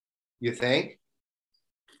 You think?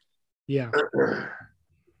 Yeah.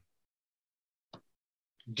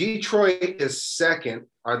 Detroit is 2nd.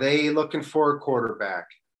 Are they looking for a quarterback?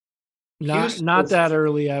 Not that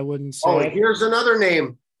early, I wouldn't say. Oh, here's another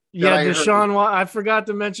name. Yeah, Deshaun. I forgot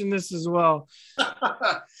to mention this as well.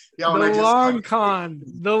 The long con.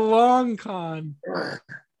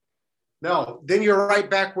 No, then you're right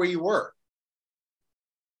back where you were.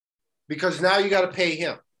 Because now you got to pay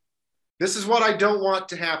him. This is what I don't want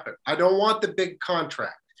to happen. I don't want the big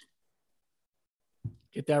contract.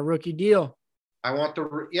 Get that rookie deal. I want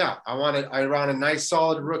a nice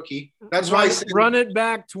solid rookie. That's why I say run it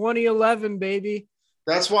back 2011, baby.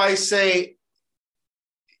 That's why I say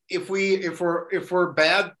if we're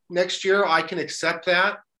bad next year, I can accept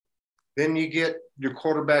that. Then you get your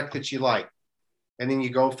quarterback that you like, and then you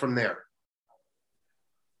go from there.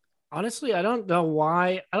 Honestly, I don't know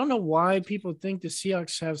why people think the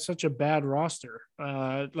Seahawks have such a bad roster.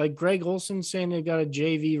 Like Greg Olson saying they got a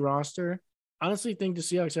JV roster. Honestly, think the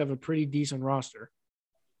Seahawks have a pretty decent roster.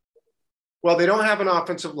 Well, they don't have an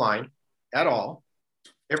offensive line at all.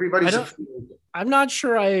 Everybody's a free agent. I'm not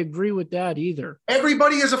sure I agree with that either.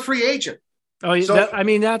 Everybody is a free agent. Oh, so,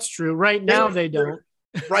 that's true. Right now they don't.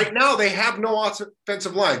 Right now they have no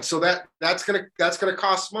offensive line, so that's gonna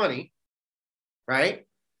cost money, right?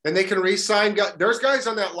 And they can re-sign. There's guys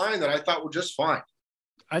on that line that I thought were just fine.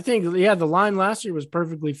 I think, the line last year was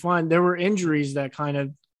perfectly fine. There were injuries that kind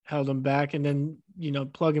of held them back, and then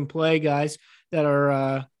plug and play guys that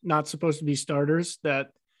are not supposed to be starters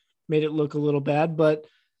that made it look a little bad. But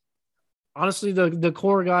honestly, the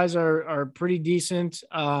core guys are pretty decent.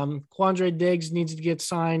 Quandre Diggs needs to get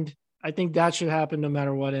signed. I think that should happen no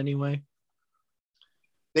matter what anyway.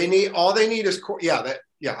 They need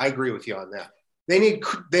I agree with you on that. They need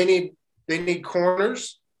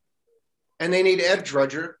corners, and they need edge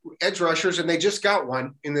rushers, and they just got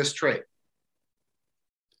one in this trade.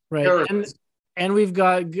 Right. And we've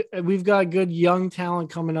got good young talent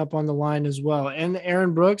coming up on the line as well. And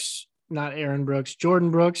Jordan Brooks.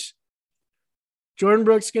 Jordan Brooks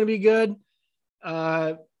going to be good.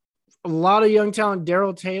 A lot of young talent.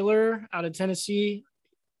 Darrell Taylor out of Tennessee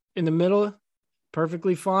in the middle,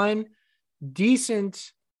 perfectly fine.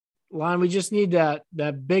 Decent line. We just need that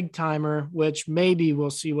big timer, which maybe we'll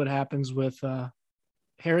see what happens with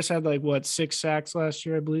Harris had 6 sacks last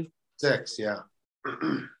year, I believe. 6, yeah.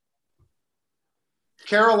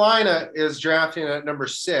 Carolina is drafting at number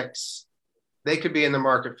 6. They could be in the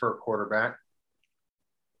market for a quarterback.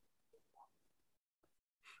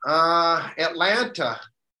 Atlanta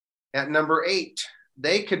at number 8.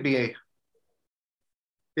 They could be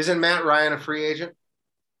Isn't Matt Ryan a free agent?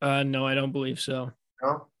 No, I don't believe so.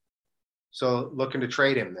 No? So looking to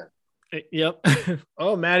trade him then. Yep.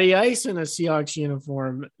 Oh, Matty Ice in a Seahawks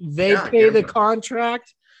uniform. They pay the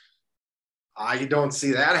contract. I don't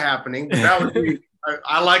see that happening. That would be,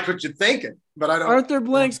 I like what you're thinking, but I don't. Arthur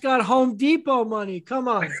Blank's got Home Depot money. Come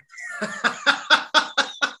on.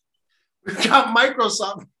 We've got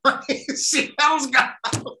Microsoft money. Seattle's got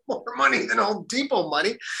more money than Home Depot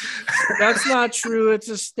money. That's not true. It's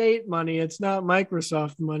estate money. It's not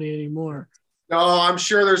Microsoft money anymore. No, I'm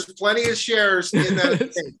sure there's plenty of shares in that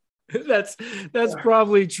estate. That's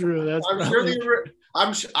probably true.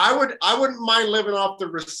 I wouldn't mind living off the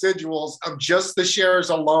residuals of just the shares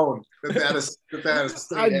alone.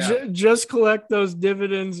 Just collect those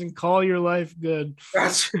dividends and call your life good.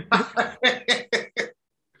 That's right.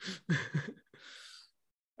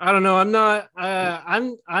 I don't know.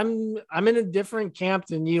 I'm in a different camp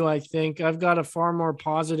than you. I think I've got a far more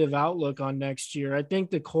positive outlook on next year. I think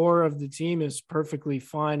the core of the team is perfectly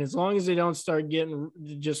fine as long as they don't start getting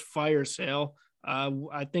just fire sale.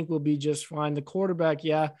 I think we'll be just fine. The quarterback,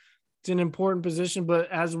 yeah, it's an important position,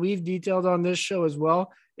 but as we've detailed on this show as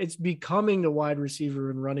well, it's becoming the wide receiver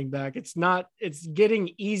and running back. It's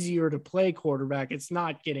getting easier to play quarterback. It's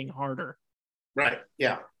not getting harder. Right.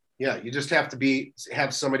 Yeah. Yeah. You just have to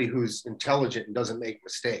have somebody who's intelligent and doesn't make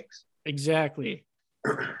mistakes. Exactly.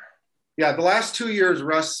 Yeah. The last 2 years,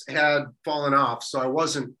 Russ had fallen off. So I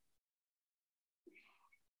wasn't,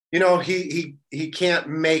 he can't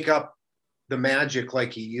make up the magic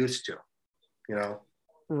like he used to,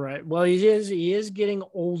 Right. Well, he is getting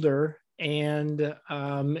older, and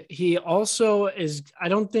he also is, I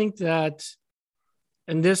don't think that,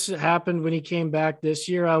 and this happened when he came back this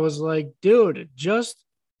year. I was like, dude, just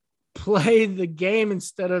play the game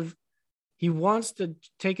instead of, he wants to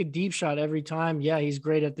take a deep shot every time. Yeah, he's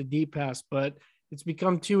great at the deep pass, but it's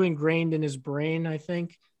become too ingrained in his brain, I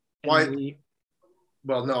think. Why?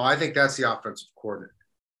 Well, no, I think that's the offensive coordinator.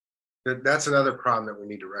 That's another problem that we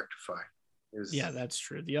need to rectify. Yeah, that's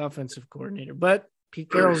true. The offensive coordinator, but Pete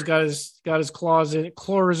Carroll's got his claws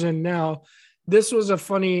in now. This was a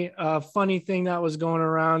funny thing that was going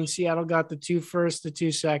around. Seattle got the 2 firsts, the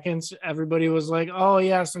 2 seconds. Everybody was like, oh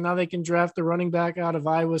yeah, so now they can draft the running back out of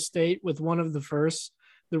Iowa State with one of the firsts,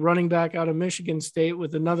 the running back out of Michigan State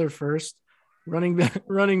with another first, running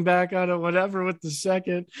back out of whatever with the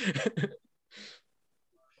second.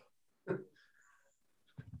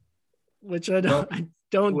 which I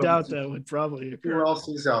don't doubt that would probably occur. Who else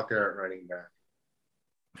is out there at running back?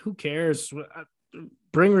 Who cares?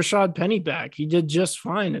 Bring Rashad Penny back. He did just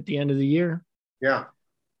fine at the end of the year. Yeah.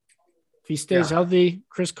 If he stays healthy,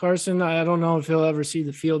 Chris Carson, I don't know if he'll ever see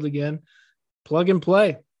the field again. Plug and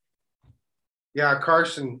play. Yeah,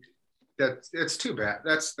 Carson, it's too bad.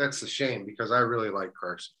 That's a shame because I really like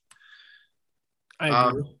Carson. I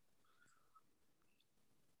agree.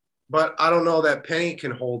 But I don't know that Penny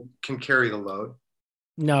can carry the load.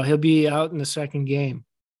 No, he'll be out in the second game.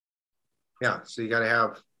 Yeah, so you got to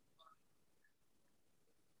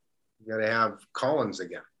have Collins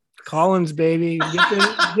again. Collins, baby,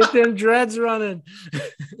 get them dreads running.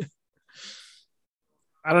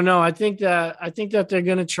 I don't know. I think that they're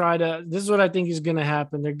going to try to. This is what I think is going to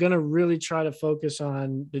happen. They're going to really try to focus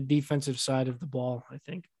on the defensive side of the ball, I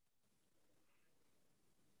think.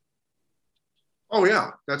 Oh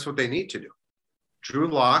yeah, that's what they need to do. Drew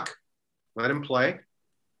Lock, let him play.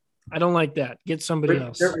 I don't like that. Get somebody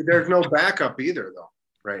else. There's no backup either, though,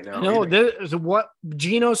 right now. No, there's what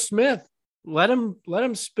Geno Smith. Let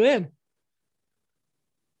him spin.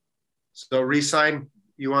 So re-sign.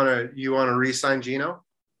 You want to re-sign Geno?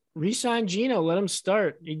 Re-sign Geno. Let him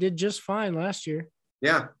start. He did just fine last year.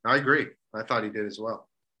 Yeah, I agree. I thought he did as well.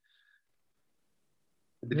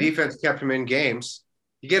 The defense kept him in games.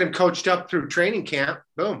 You get him coached up through training camp.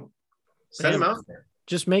 Boom, send him out there.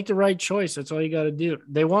 Just make the right choice. That's all you got to do.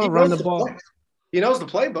 They want to run the ball. He knows the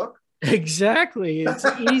playbook. Exactly. It's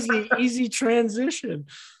easy transition.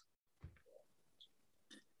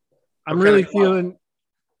 I'm really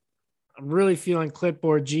feeling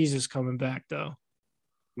clipboard Jesus coming back though.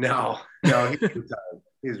 No,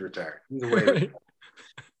 he's retired. He's away.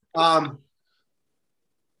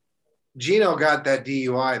 Geno got that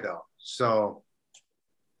DUI though, so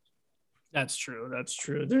that's true.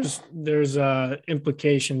 There's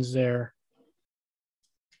implications there.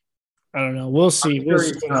 I don't know. We'll see.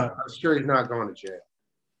 I'm sure he's not going to jail.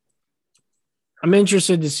 I'm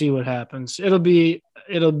interested to see what happens. It'll be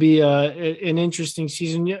an interesting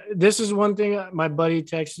season. This is one thing my buddy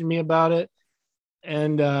texted me about it.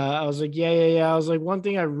 And I was like, yeah. I was like, one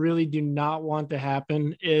thing I really do not want to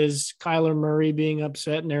happen is Kyler Murray being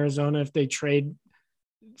upset in Arizona if they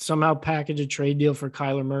somehow package a trade deal for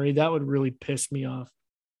Kyler Murray. That would really piss me off.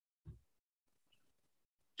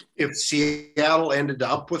 If Seattle ended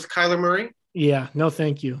up with Kyler Murray? Yeah, no,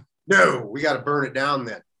 thank you. No, we got to burn it down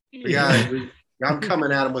then. I'm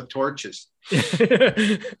coming at him with torches. Because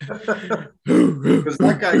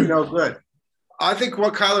that guy's no good. I think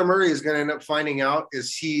what Kyler Murray is going to end up finding out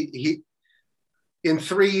is he in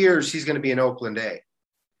 3 years, he's going to be in Oakland A.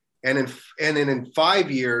 And in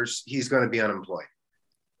 5 years, he's going to be unemployed.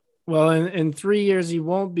 Well, in 3 years, he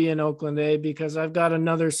won't be in Oakland A because I've got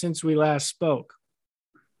another since we last spoke.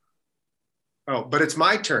 Oh, but it's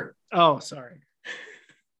my turn. Oh, sorry.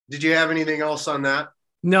 Did you have anything else on that?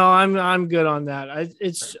 No, I'm good on that.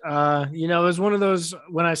 It was one of those,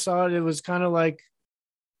 when I saw it, it was kind of like,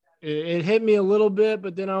 it hit me a little bit,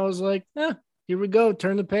 but then I was like, here we go.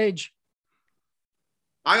 Turn the page.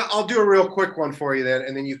 I'll do a real quick one for you then,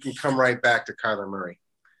 and then you can come right back to Kyler Murray.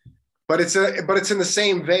 But it's in the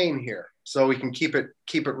same vein here, so we can keep it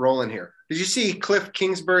rolling here. Did you see Cliff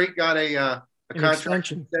Kingsbury got a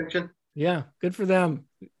contract extension? Yeah, good for them.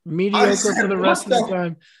 Mediocre for the rest of the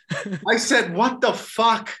time. I said, what the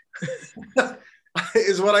fuck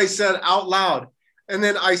is what I said out loud. And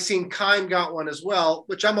then I seen Kime got one as well,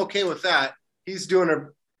 which I'm okay with that. He's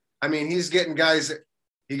he's getting guys.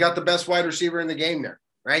 He got the best wide receiver in the game there,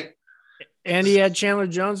 right? And he had Chandler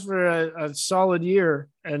Jones for a solid year.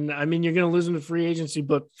 And you're going to lose him to free agency,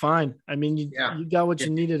 but fine. You got what you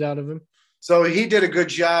needed out of him. So he did a good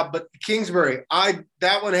job, but Kingsbury,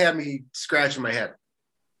 that one had me scratching my head.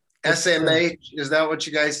 SMH, is that what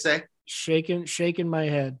you guys say? Shaking my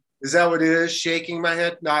head. Is that what it is? Shaking my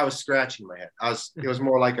head? No, I was scratching my head. It was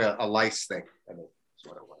more like a lice thing. That's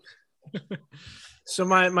what it was. So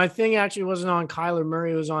my thing actually wasn't on Kyler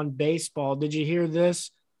Murray, it was on baseball. Did you hear this?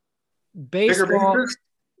 Baseball. Bigger bases?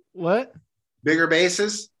 What? Bigger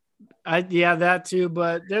bases? Yeah, that too.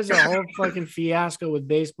 But there's a whole fucking fiasco with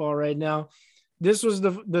baseball right now. This was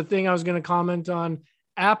the thing I was going to comment on.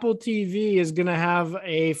 Apple TV is going to have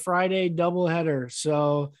a Friday doubleheader.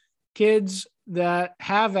 So kids that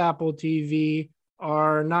have Apple TV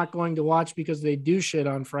are not going to watch because they do shit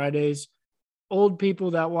on Fridays. Old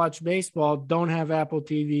people that watch baseball don't have Apple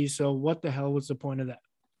TV. So what the hell was the point of that?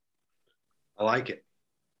 I like it.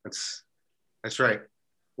 That's right.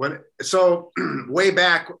 Way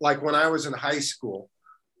back, like when I was in high school,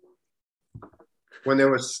 when there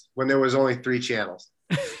was only 3 channels.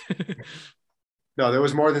 No, there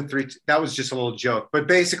was more than three. That was just a little joke. But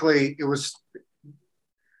basically, it was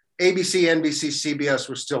ABC, NBC, CBS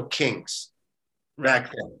were still kings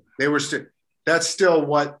back then. They were still. That's still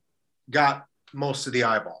what got most of the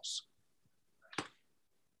eyeballs.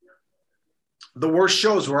 The worst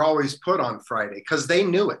shows were always put on Friday because they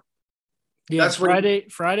knew it. Yeah, that's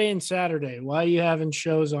Friday and Saturday. Why are you having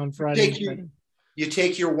shows on Friday? You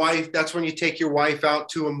take your wife. That's when you take your wife out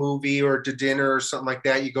to a movie or to dinner or something like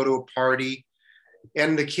that. You go to a party,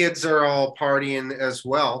 and the kids are all partying as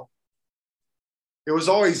well. It was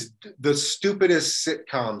always the stupidest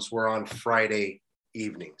sitcoms were on Friday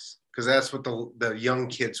evenings because that's what the young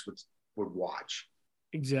kids would watch.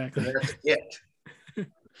 Exactly. And that's it.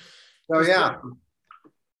 So yeah,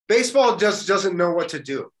 baseball just doesn't know what to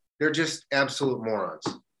do. They're just absolute morons.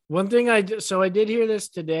 One thing I did hear this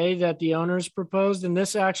today that the owners proposed, and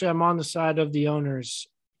this actually I'm on the side of the owners,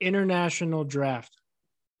 international draft.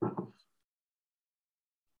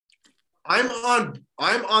 I'm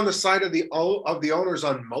on the side of the owners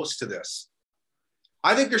on most of this.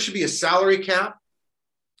 I think there should be a salary cap.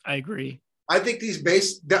 I agree. I think this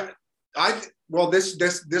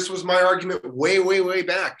was my argument way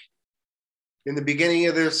back in the beginning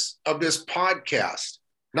of this podcast.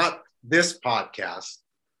 Not this podcast.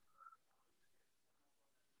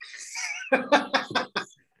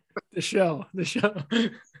 The show.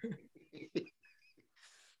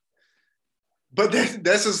 But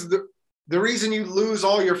this is the reason you lose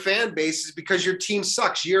all your fan base is because your team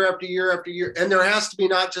sucks year after year after year. And there has to be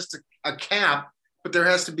not just a cap, but there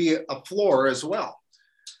has to be a floor as well.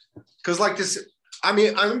 Because like this, I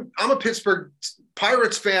mean, I'm a Pittsburgh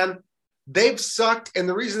Pirates fan. They've sucked. And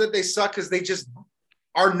the reason that they suck is they just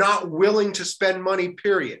are not willing to spend money,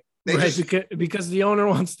 period. Because the owner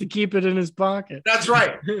wants to keep it in his pocket. That's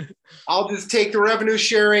right. I'll just take the revenue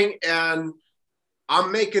sharing and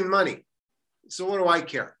I'm making money. So what do I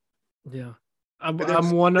care? Yeah.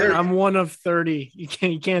 I'm one of 30. You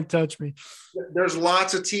can't touch me. There's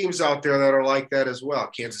lots of teams out there that are like that as well.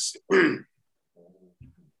 Kansas City.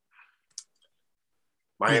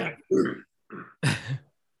 Miami.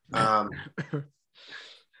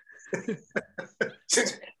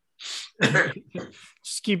 Just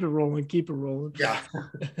keep it rolling. Yeah.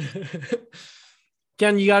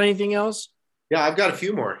 Ken, you got anything else? Yeah, I've got a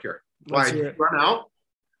few more here. Why run out?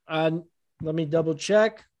 Let me double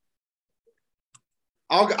check.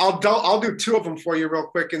 I'll do two of them for you real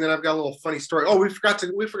quick, and then I've got a little funny story. Oh, we forgot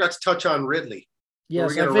to touch on Ridley.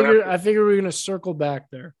 Yes, I figured we were going to circle back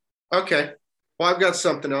there. Okay. Well, I've got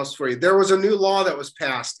something else for you. There was a new law that was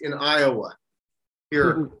passed in Iowa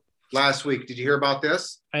here last week. Did you hear about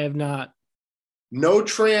this? I have not. No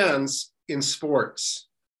trans in sports.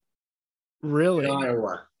 Really? In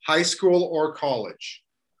Iowa, high school or college.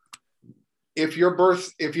 If your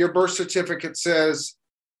birth certificate says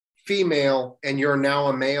female and you're now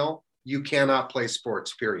a male, you cannot play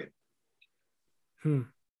sports, period.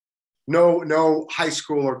 No high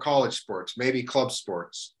school or college sports, maybe club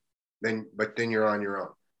sports. Then you're on your own.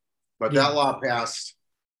 But that law passed,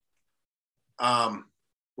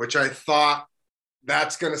 which I thought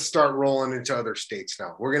that's going to start rolling into other states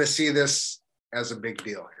now. We're going to see this as a big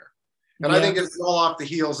deal here. And I think it's all off the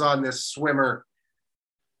heels on this swimmer.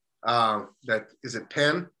 That is it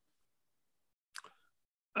Penn?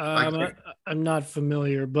 I'm not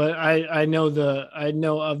familiar, but I know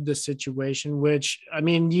of the situation, which, I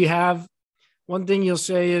mean, you have one thing you'll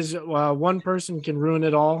say is one person can ruin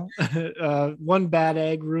it all. One bad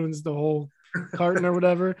egg ruins the whole carton or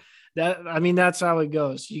whatever. That's how it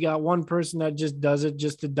goes. You got one person that just does it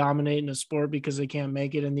just to dominate in a sport because they can't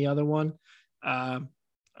make it in the other one.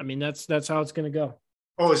 That's how it's going to go.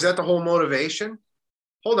 Oh, is that the whole motivation?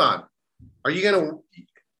 Hold on. Are you going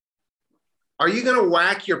to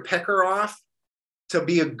whack your pecker off to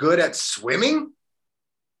be good at swimming?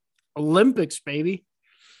 Olympics, baby.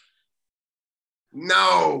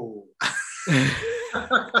 No.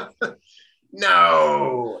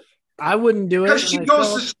 No. I wouldn't do it. Because she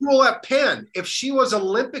goes to school at Penn. If she was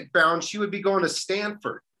Olympic bound, she would be going to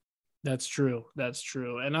Stanford. That's true.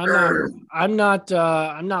 And I'm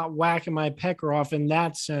not whacking my pecker off in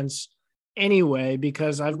that sense anyway,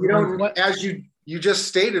 because as you just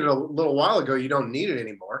stated a little while ago, you don't need it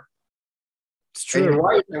anymore. It's true. And you're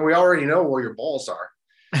right, and we already know where your balls are.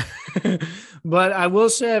 But I will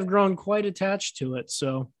say I've grown quite attached to it,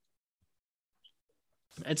 so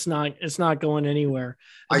it's not going anywhere.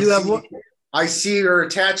 I see you're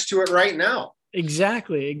attached to it right now.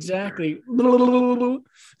 Exactly.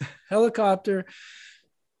 Helicopter.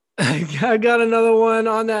 I got another one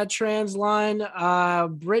on that trans line.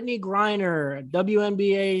 Brittany Griner,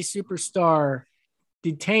 WNBA superstar,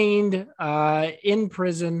 detained in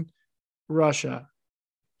prison, Russia.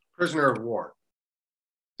 Prisoner of war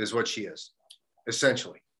is what she is,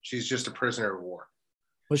 essentially. She's just a prisoner of war.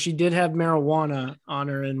 Well, she did have marijuana on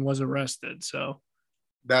her and was arrested. So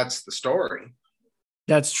that's the story.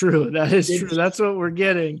 That's true. That is true. That's what we're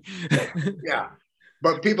getting. Yeah.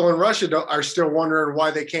 But people in Russia are still wondering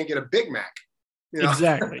why they can't get a Big Mac. You know?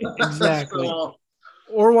 Exactly. So,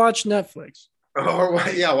 or watch Netflix. Or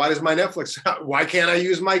why does my Netflix? Why can't I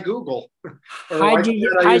use my Google? Hide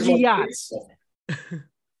your yachts.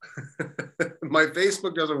 My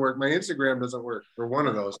Facebook doesn't work. My Instagram doesn't work. Or one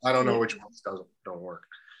of those. I don't know which ones don't work.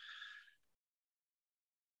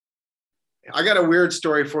 I got a weird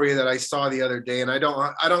story for you that I saw the other day, and I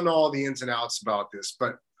don't know all the ins and outs about this,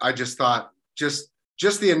 but I just thought just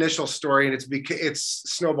the initial story, and it's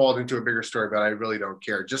snowballed into a bigger story, but I really don't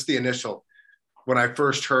care. Just the initial. When I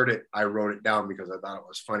first heard it, I wrote it down because I thought it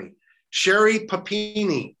was funny. Sherry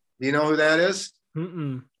Papini. Do you know who that is?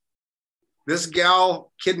 Mm-mm. This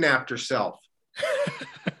gal kidnapped herself.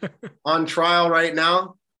 On trial right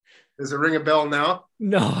now. Does it ring a bell now?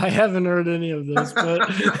 No, I haven't heard any of this. But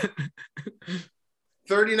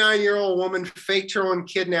 39-year-old woman faked her own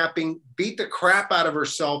kidnapping, beat the crap out of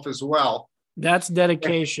herself as well. That's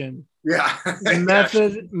dedication. Yeah.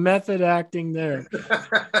 Method acting there.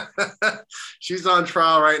 She's on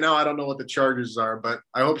trial right now. I don't know what the charges are, but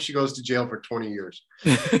I hope she goes to jail for 20 years.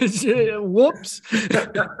 Whoops.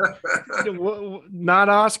 Not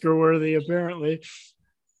Oscar worthy, apparently.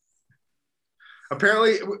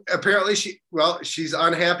 Apparently she's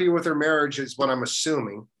unhappy with her marriage is what I'm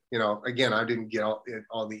assuming. You know, again, I didn't get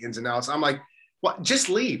all the ins and outs. I'm like, what? Just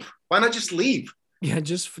leave. Why not just leave? Yeah,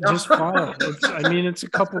 just file. It's a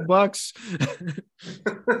couple bucks.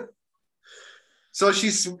 So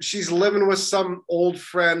she's living with some old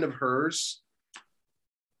friend of hers,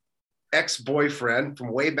 ex-boyfriend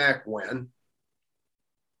from way back when,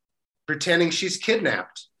 pretending she's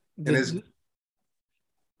kidnapped. The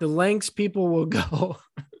lengths people will go.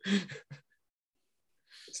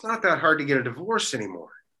 It's not that hard to get a divorce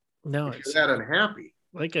anymore. No, if you're that unhappy.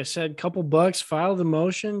 Like I said, couple bucks, file the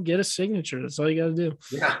motion, get a signature. That's all you got to do.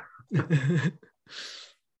 Yeah.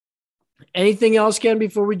 Anything else, Ken,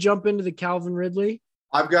 before we jump into the Calvin Ridley?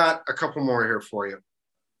 I've got a couple more here for you.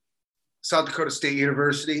 South Dakota State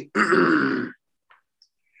University.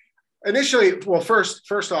 Initially, well,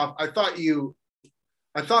 first off, I thought you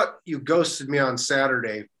ghosted me on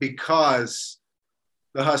Saturday because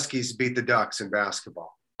the Huskies beat the Ducks in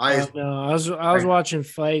basketball. I was watching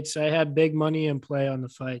fights. I had big money in play on the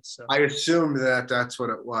fights. So. I assumed that's what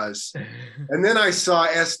it was. And then I saw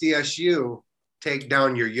SDSU take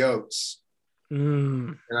down your Yotes.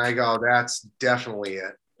 And I go, that's definitely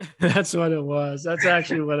it. That's what it was. That's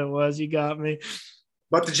actually what it was. You got me.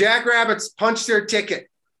 But the Jackrabbits punched their ticket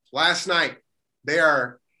last night. They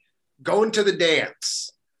are going to the dance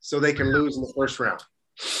so they can lose in the first round.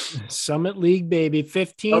 Summit League, baby.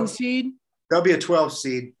 15 seed? They'll be a 12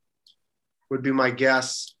 seed, would be my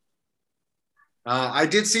guess. I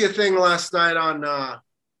did see a thing last night on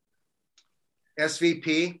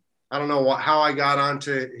SVP. I don't know how I got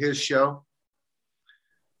onto his show,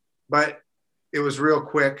 but it was real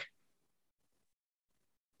quick.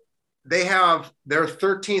 They have their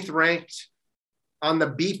 13th ranked on the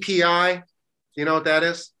BPI. You know what that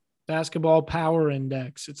is? Basketball Power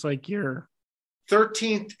Index. It's like your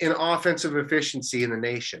 13th in offensive efficiency in the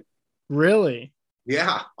nation. Really?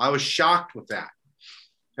 Yeah, I was shocked with that.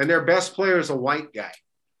 And their best player is a white guy.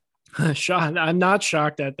 Shocked. I'm not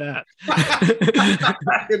shocked at that.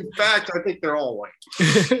 In fact, I think they're all white.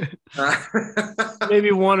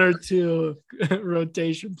 Maybe one or two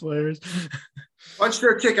rotation players. Punched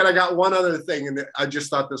their ticket. I got one other thing, and I just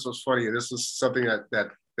thought this was funny. This was something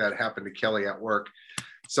that happened to Kelly at work.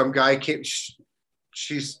 Some guy came.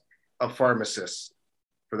 She's a pharmacist.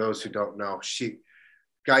 For those who don't know,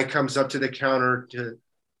 guy comes up to the counter to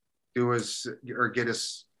do get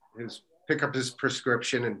his pick up his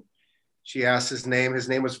prescription, and she asks his name. His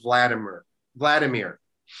name was Vladimir.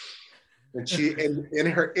 And she in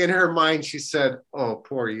her mind she said, "Oh,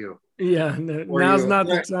 poor you." Yeah, now's not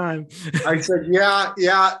the time. I said,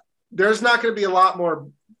 yeah. There's not going to be a lot more.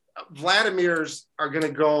 Vladimirs are going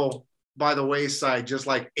to go by the wayside, just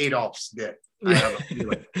like Adolf's did. I have a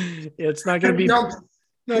feeling. It's not going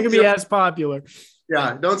to be as popular.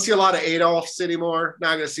 Yeah, don't see a lot of Adolfs anymore.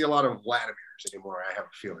 Not going to see a lot of Vladimirs anymore. I have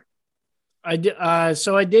a feeling. I did.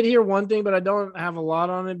 So I did hear one thing, but I don't have a lot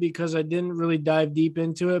on it because I didn't really dive deep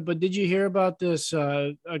into it. But did you hear about this?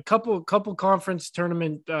 A couple conference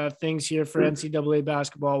tournament things here for NCAA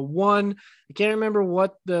basketball. One, I can't remember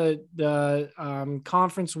what the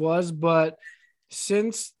conference was, but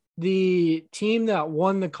Since the team that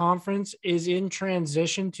won the conference is in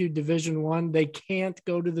transition to Division One, they can't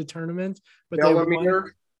go to the tournament, but they won. Bellemere.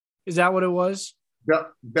 Is that what it was?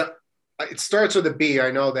 It starts with a B.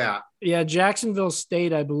 I know that. Yeah, Jacksonville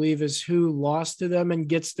State, I believe, is who lost to them and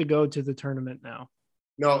gets to go to the tournament now.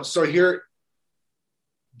 No, so here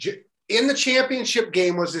in the championship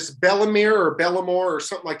game was this Bellemere or Bellamore or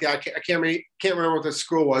something like that. I can't remember what the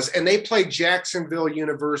school was, and they played Jacksonville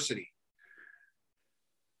University.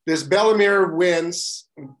 This Bellemere wins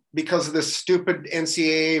because of this stupid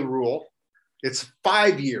NCAA rule. It's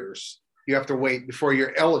 5 years you have to wait before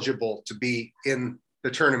you're eligible to be in the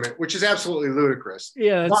tournament, which is absolutely ludicrous.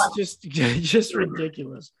 Yeah, it's just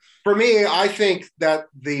ridiculous. For me, I think that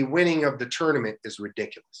the winning of the tournament is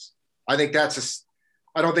ridiculous. I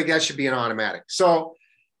don't think that should be an automatic. So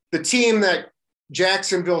the team that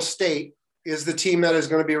Jacksonville State is the team that is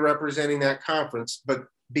going to be representing that conference, but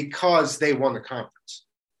because they won the conference.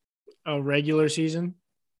 Oh, regular season?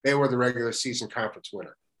 They were the regular season conference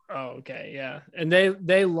winner. Oh, okay, yeah. And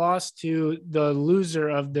they lost to the loser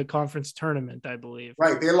of the conference tournament, I believe.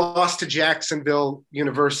 Right. They lost to Jacksonville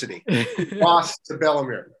University. Lost to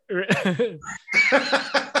Bellemere.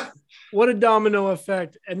 What a domino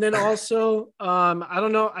effect. And then also, I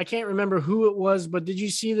don't know, I can't remember who it was, but did you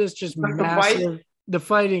see this just massive, the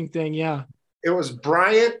fighting thing? Yeah. It was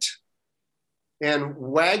Bryant and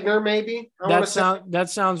Wagner, maybe. That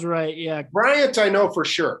sounds right. Yeah. Bryant, I know for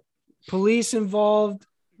sure. Police involved,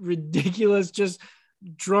 ridiculous, just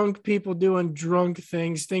drunk people doing drunk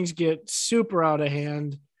things. Things get super out of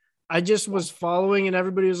hand. I just was following and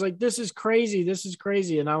everybody was like, this is crazy. This is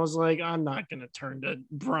crazy. And I was like, I'm not going to turn to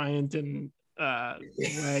Bryant and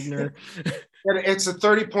Wagner. And it's a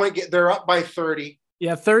 30-point game. They're up by 30.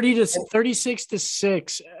 Yeah,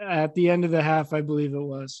 36-6 at the end of the half, I believe it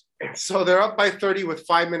was. So they're up by 30 with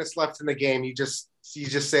 5 minutes left in the game. You just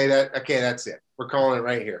say that, okay, that's it. We're calling it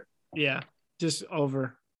right here. Yeah, just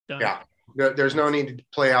over. Done. Yeah, there's no need to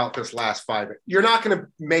play out this last 5 minutes. You're not going to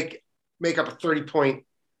make up a 30-point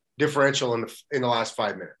differential in the last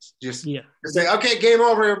 5 minutes. Just say, okay, game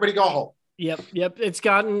over. Everybody go home. Yep. It's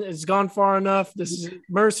gone far enough. This is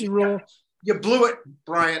mercy rule. You blew it,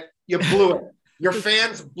 Bryant. You blew it. Your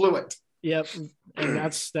fans blew it. Yep, and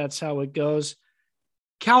that's how it goes.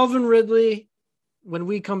 Calvin Ridley. When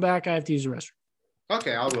we come back, I have to use the restroom.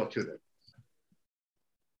 Okay, I'll go too then.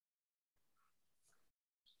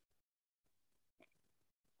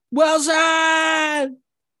 Wilson!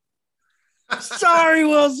 Sorry,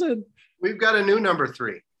 Wilson. We've got a new number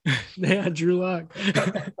 3. Yeah, Drew Lock.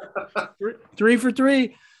 3 for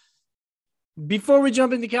 3. Before we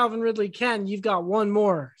jump into Calvin Ridley, Ken, you've got one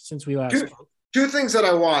more since we last spoke. 2 things that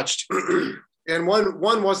I watched, and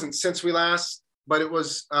one wasn't since we last, but it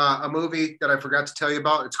was a movie that I forgot to tell you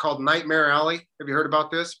about. It's called Nightmare Alley. Have you heard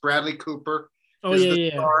about this? Bradley Cooper. Oh,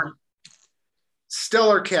 yeah. Star.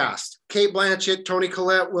 Stellar cast. Cate Blanchett, Toni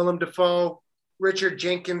Collette, Willem Dafoe, Richard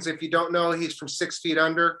Jenkins. If you don't know, he's from 6 Feet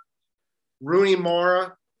Under. Rooney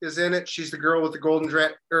Mara is in it. She's the girl with the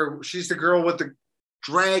she's the girl with the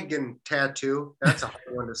dragon tattoo. That's a hard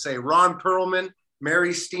one to say. Ron Perlman,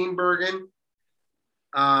 Mary Steenburgen,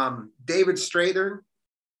 David Strathern.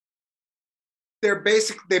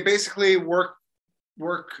 They basically work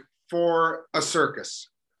for a circus.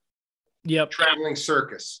 Yep. Traveling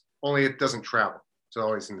circus. Only it doesn't travel. It's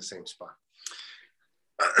always in the same spot.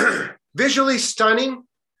 Visually stunning.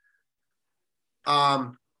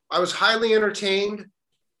 I was highly entertained.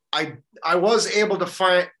 I was able to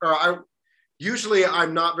find, usually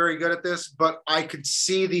I'm not very good at this, but I could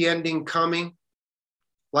see the ending coming.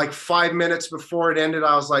 Like 5 minutes before it ended,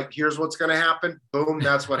 I was like, here's what's going to happen. Boom,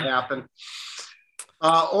 that's what happened.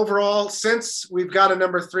 Overall, since we've got a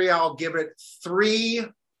number 3, I'll give it 3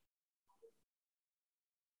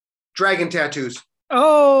 dragon tattoos.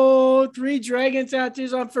 Oh, 3 dragon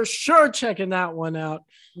tattoos. I'm for sure checking that one out.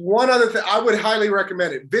 One other thing, I would highly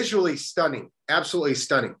recommend it. Visually stunning. Absolutely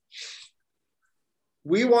stunning.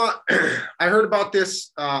 I heard about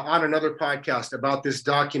this on another podcast about this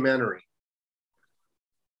documentary.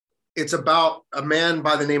 It's about a man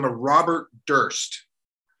by the name of Robert Durst.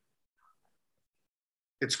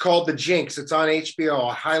 It's called The Jinx. It's on HBO.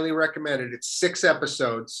 I highly recommend it. It's 6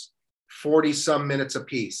 episodes, 40-some minutes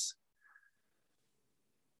apiece.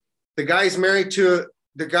 The guy's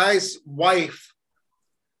wife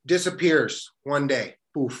disappears one day.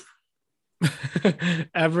 Poof.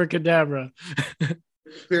 Abracadabra.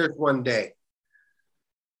 Disappears one day.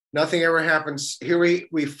 Nothing ever happens.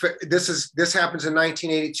 This happens in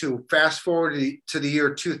 1982. Fast forward to the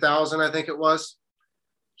year 2000, I think it was.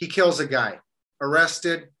 He kills a guy,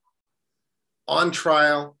 arrested, on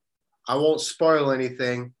trial, I won't spoil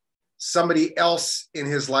anything. Somebody else in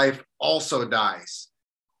his life also dies.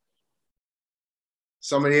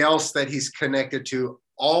 Somebody else that he's connected to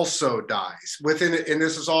also dies and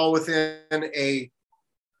this is all within a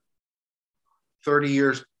 30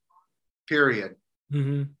 years period.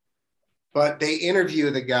 Mm-hmm. But they interview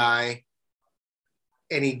the guy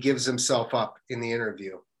and he gives himself up in the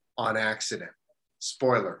interview on accident.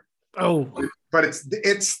 Spoiler. Oh, But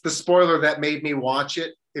it's the spoiler that made me watch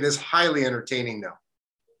it. It is highly entertaining though.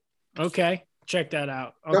 okay. Check that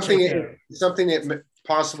out. Something that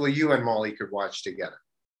possibly you and Molly could watch together.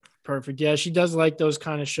 Perfect. Yeah, she does like those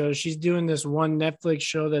kind of shows. She's doing this one Netflix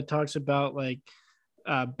show that talks about like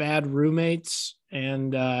bad roommates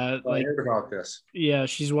and I heard about this. Yeah,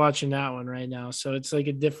 she's watching that one right now. So it's like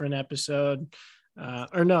a different episode.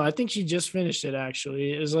 Or no, I think she just finished it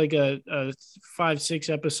actually. It's like a 5-6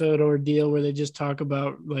 episode ordeal where they just talk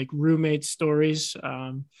about like roommate stories,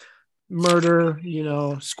 murder,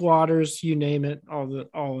 squatters, you name it,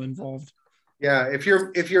 all involved. Yeah, if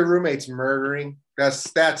your roommate's murdering, I'd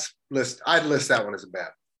list that one as a bad.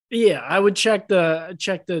 Yeah, I would check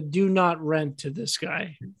the do not rent to this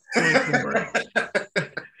guy.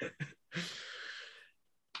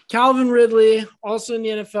 Calvin Ridley, also in the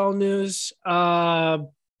NFL news,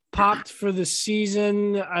 popped for the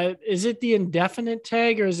season. Is it the indefinite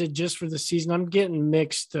tag or is it just for the season? I'm getting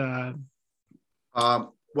mixed.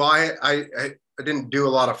 Well, I didn't do a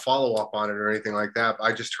lot of follow up on it or anything like that.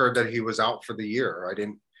 I just heard that he was out for the year.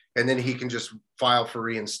 And then he can just file for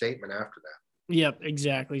reinstatement after that. Yep,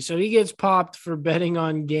 exactly. So he gets popped for betting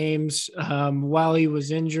on games while he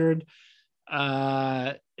was injured.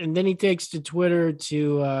 And then he takes to Twitter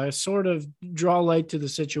to sort of draw light to the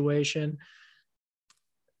situation.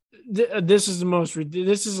 This is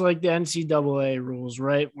like the NCAA rules,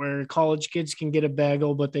 right? Where college kids can get a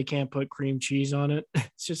bagel, but they can't put cream cheese on it.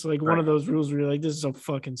 It's just like one of those rules where you're like, this is so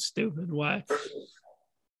fucking stupid. Why?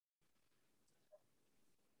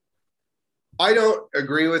 I don't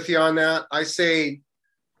agree with you on that. I say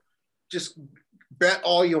just bet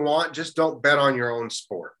all you want. Just don't bet on your own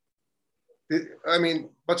sport. I mean,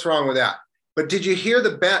 what's wrong with that? But did you hear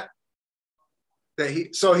the bet that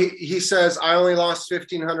he says, I only lost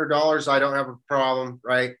 $1,500. I don't have a problem,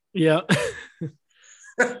 right? Yeah.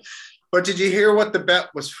 But did you hear what the bet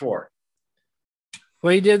was for?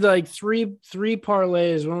 Well, he did like three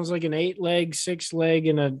parlays. One was like an 8-leg, 6-leg,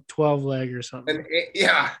 and a 12-leg or something.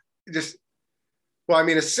 Well, I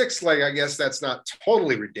mean, a 6-leg, I guess that's not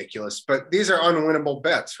totally ridiculous, but these are unwinnable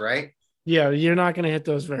bets, right? Yeah, you're not going to hit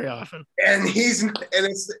those very often. And he's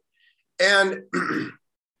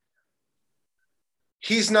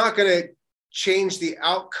not going to change the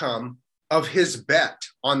outcome of his bet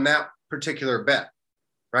on that particular bet,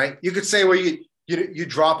 right? You could say, well, you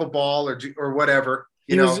drop a ball or whatever.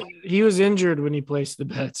 He was injured when he placed the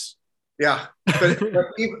bets. Yeah,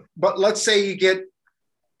 but let's say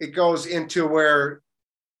it goes into where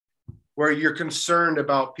you're concerned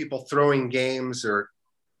about people throwing games, or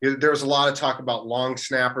there's a lot of talk about long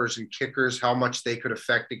snappers and kickers, how much they could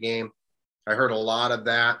affect a game. I heard a lot of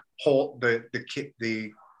that.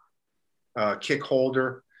 The kick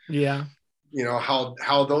holder. Yeah.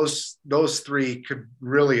 How those three could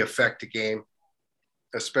really affect a game,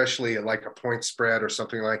 especially like a point spread or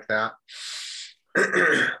something like that.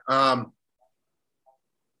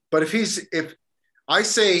 But if I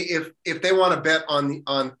say if they want to bet on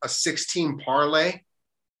a 16 parlay,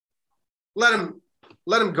 let them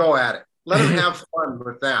go at it. Let them have fun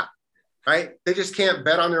with that, right? They just can't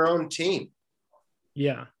bet on their own team.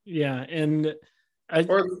 Yeah, yeah, and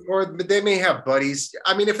or they may have buddies.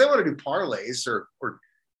 I mean, if they want to do parlays or a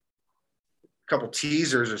couple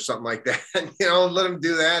teasers or something like that, let them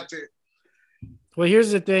do that too. Well,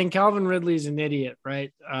 here's the thing: Calvin Ridley's an idiot,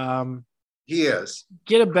 right? He is.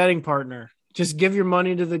 Get a betting partner. Just give your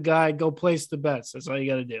money to the guy. Go place the bets. That's all you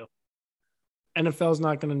got to do. NFL's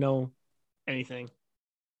not going to know anything.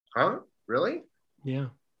 Huh? Really? Yeah.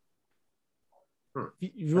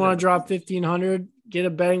 If you want to drop $1,500, get a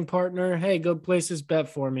betting partner. Hey, go place this bet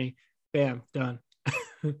for me. Bam, done.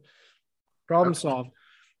 Problem solved.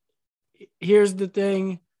 Here's the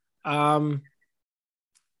thing. The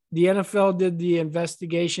NFL did the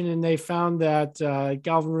investigation and they found that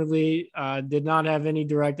Calvin Ridley did not have any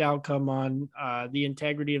direct outcome on the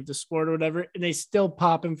integrity of the sport or whatever, and they still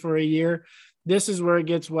pop him for a year. This is where it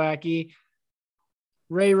gets wacky.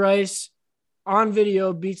 Ray Rice on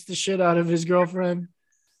video beats the shit out of his girlfriend.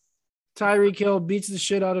 Tyreek Hill beats the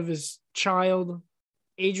shit out of his child.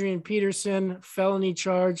 Adrian Peterson, felony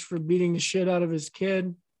charge for beating the shit out of his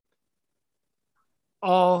kid.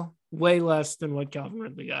 All way less than what Calvin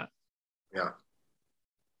Ridley got. Yeah.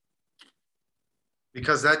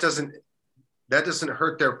 because that doesn't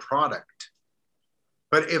hurt their product.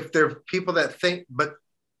 But if there are people that think, but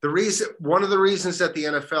one of the reasons that the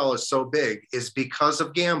NFL is so big is because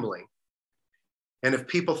of gambling. And if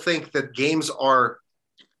people think that games are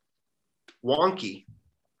wonky,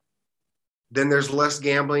 then there's less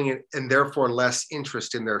gambling and therefore less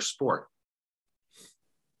interest in their sport.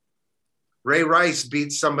 Ray Rice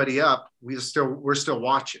beats somebody up, we're still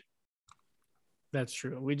watching. That's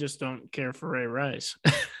true. We just don't care for Ray Rice.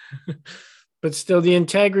 But still, the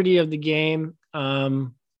integrity of the game.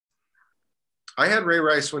 I had Ray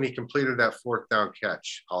Rice when he completed that 4th down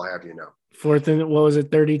catch, I'll have you know. 4th and what was it,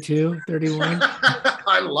 32, 31?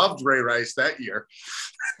 I loved Ray Rice that year.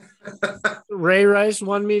 Ray Rice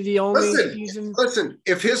won me the only season. Listen,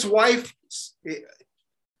 if his wife,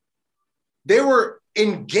 they were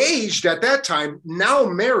engaged at that time, now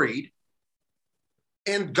married,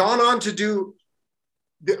 and gone on to do,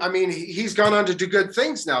 he's gone on to do good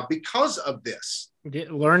things now because of this.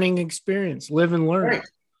 Learning experience, live and learn. Right.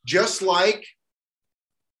 Just like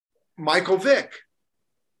Michael Vick,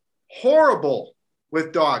 horrible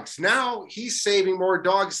with dogs. Now he's saving more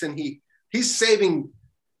dogs than he's saving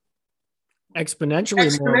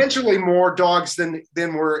exponentially more dogs than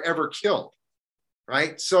were ever killed.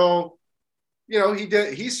 Right. So,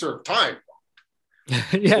 he served time.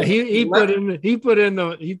 Yeah, he put in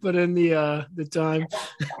the time.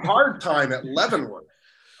 Hard time at Leavenworth.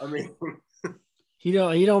 He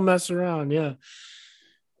don't mess around, yeah.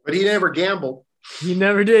 But he never gambled. He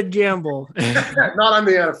never did gamble. Not on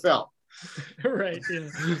the NFL. Right. Yeah.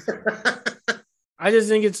 I just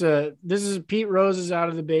think this is Pete Rose is out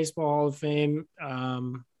of the Baseball Hall of Fame.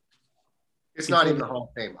 It's not even the Hall of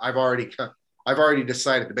Fame. I've already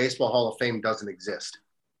decided the Baseball Hall of Fame doesn't exist.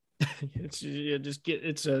 None of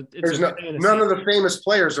the famous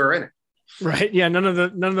players are in it. Right. Yeah. None of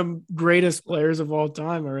the greatest players of all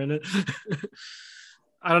time are in it.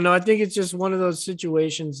 I don't know. I think it's just one of those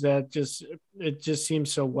situations that it just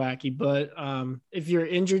seems so wacky. But if you're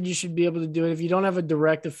injured, you should be able to do it. If you don't have a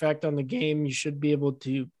direct effect on the game, you should be able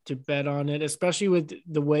to bet on it. Especially with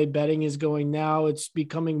the way betting is going now, it's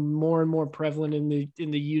becoming more and more prevalent in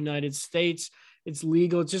the United States. It's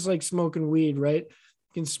legal. It's just like smoking weed, right?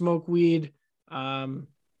 You can smoke weed in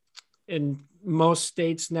most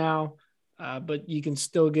states now, but you can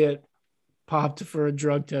still get popped for a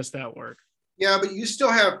drug test at work. Yeah, but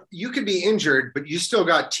you could be injured, but you still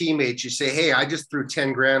got teammates. You say, hey, I just threw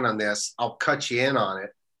 10 grand on this. I'll cut you in on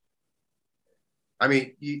it.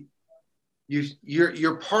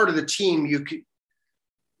 You're part of the team.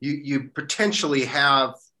 You potentially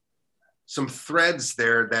have some threads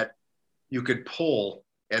there that you could pull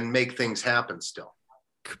and make things happen still.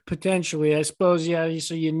 Potentially, I suppose. Yeah.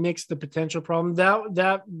 So you nix the potential problem.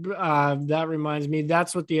 That reminds me.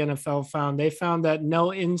 That's what the NFL found. They found that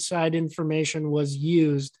no inside information was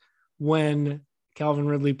used when Calvin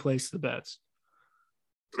Ridley placed the bets.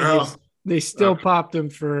 They still popped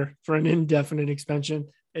him for an indefinite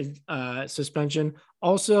suspension.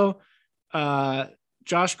 Also,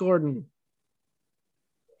 Josh Gordon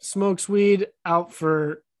smokes weed, out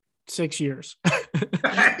for 6 years.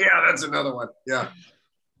 Yeah, that's another one. Yeah.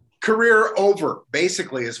 Career over,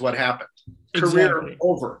 basically, is what happened. Career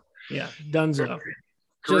over. Yeah, donezo.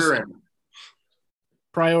 Career end.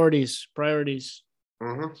 Priorities.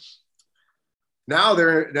 Mm-hmm. Now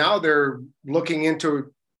they're looking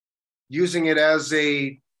into using it as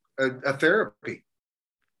a therapy.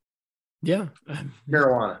 Yeah.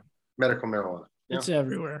 Marijuana, medical marijuana. Yeah. It's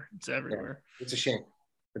everywhere. Yeah. It's a shame.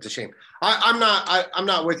 I'm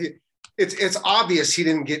not with you. It's obvious he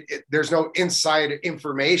didn't get it. There's no inside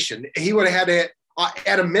information. He would have had to,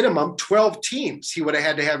 at a minimum, 12 teams. He would have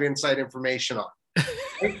had to have inside information on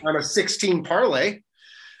a 16 parlay.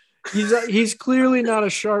 He's clearly not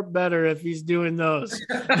a sharp bettor if he's doing those.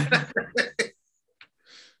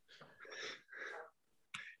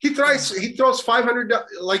 He throws 500,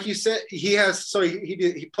 like you said. He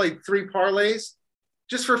played 3 parlays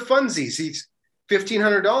just for funsies. He's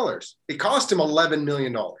 $1,500. It cost him $11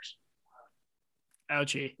 million.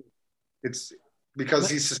 Ouchie. It's because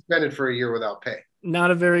he's suspended for a year without pay. Not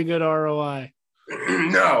a very good ROI.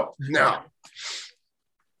 No.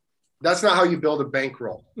 That's not how you build a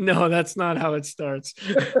bankroll. No, that's not how it starts.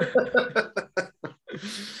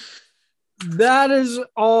 That is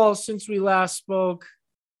all since we last spoke.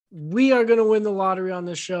 We are going to win the lottery on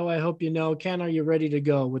this show. I hope you know. Ken, are you ready to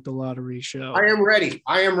go with the lottery show? I am ready.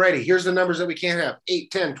 Here's the numbers that we can't have.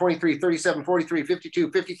 8, 10, 23, 37, 43,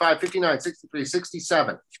 52, 55, 59, 63,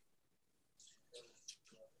 67.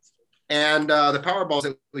 And the Powerballs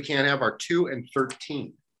that we can't have are 2 and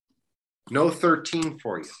 13. No 13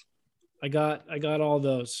 for you. I got all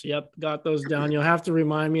those. Yep, got those down. You'll have to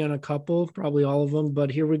remind me on a couple, probably all of them,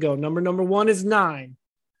 but here we go. Number 1 is 9.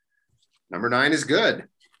 Number 9 is good.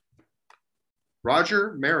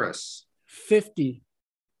 Roger Maris. 50.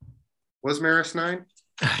 Was Maris 9?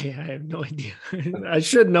 I have no idea. I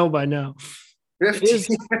should know by now.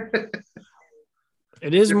 50.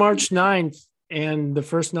 It is March 9th, and the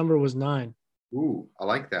first number was 9. Ooh, I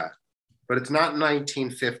like that. But it's not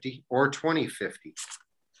 1950 or 2050.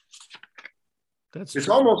 It's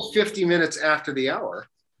true. almost 50 minutes after the hour.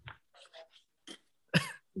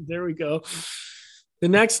 There we go. The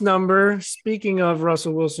next number, speaking of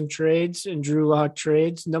Russell Wilson trades and Drew Lock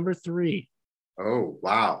trades, number 3. Oh,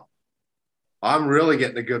 wow. I'm really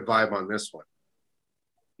getting a good vibe on this one.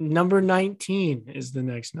 Number 19 is the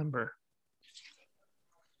next number.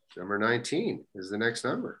 Number 19 is the next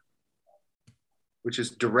number, which is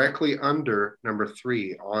directly under number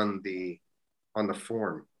 3 on the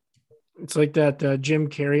form. It's like that Jim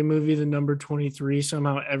Carrey movie, The Number 23.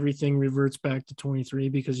 Somehow everything reverts back to 23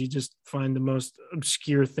 because you just find the most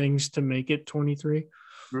obscure things to make it 23.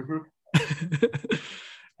 Mm-hmm.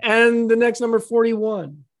 And the next number,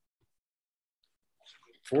 41.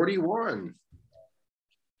 41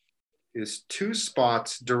 is 2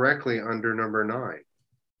 spots directly under number 9.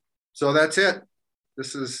 So that's it.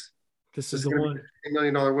 This is the one. $1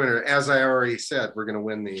 million winner. As I already said, we're going to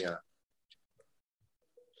win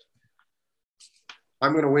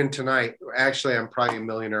I'm going to win tonight. Actually, I'm probably a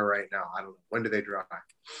millionaire right now. I don't know. When do they draw?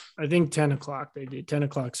 I think 10 o'clock. They do 10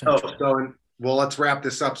 o'clock Central. Well, let's wrap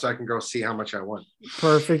this up so I can go see how much I won.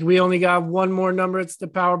 Perfect. We only got one more number. It's the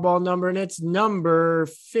Powerball number, and it's number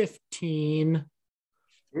 15.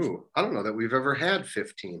 Ooh, I don't know that we've ever had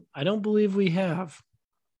 15. I don't believe we have.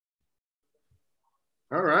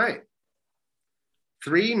 All right.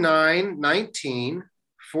 3, 9, 19,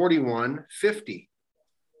 41, 50.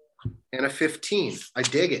 And a 15. I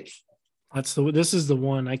dig it. This is the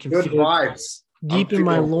one. I can good feel vibes. Deep in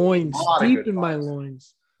my loins. Deep in my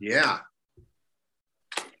loins. Yeah.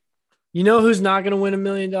 You know who's not going to win $1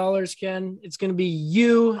 million, Ken? It's going to be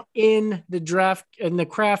you in the draft and the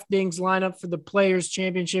Craftings lineup for the Players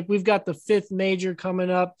Championship. We've got the 5th major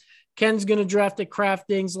coming up. Ken's going to draft the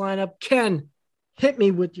Craftings lineup. Ken, hit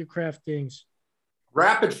me with your Craftings.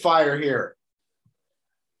 Rapid fire here.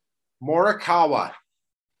 Morikawa.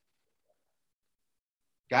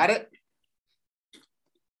 Got it?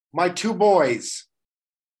 My 2 boys.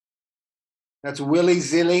 That's Willie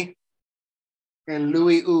Zilly and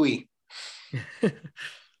Louis Uwe.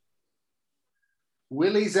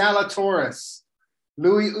 Willie Zalatoris,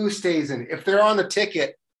 Louis Oosthuizen. If they're on the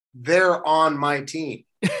ticket, they're on my team.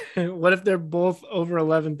 What if they're both over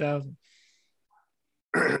 11,000?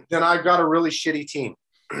 Then I've got a really shitty team.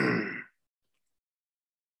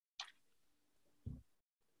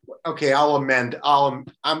 Okay, let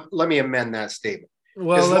me amend that statement.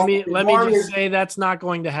 Well, let me just say that's not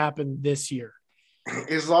going to happen this year.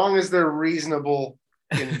 As long as they're reasonable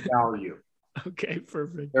in value. Okay,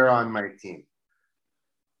 perfect. They're on my team.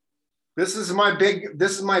 This is my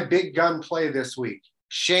big gun play this week.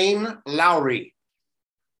 Shane Lowry.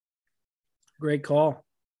 Great call.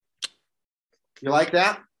 You like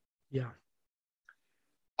that? Yeah.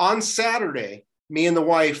 On Saturday, me and the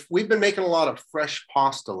wife, we've been making a lot of fresh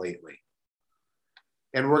pasta lately.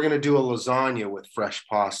 And we're going to do a lasagna with fresh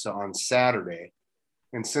pasta on Saturday.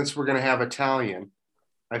 And since we're going to have Italian,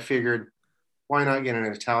 I figured, why not get an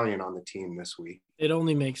Italian on the team this week? It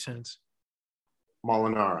only makes sense.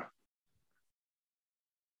 Molinari.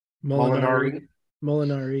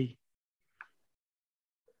 Molinari.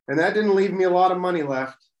 And that didn't leave me a lot of money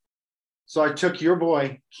left. So I took your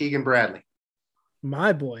boy, Keegan Bradley.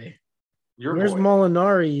 My boy. Where's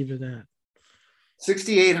Molinari even at?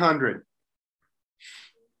 6,800.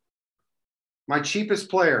 My cheapest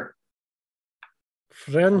player.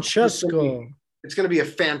 Francesco. It's going to be a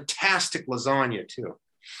fantastic lasagna too.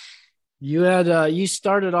 You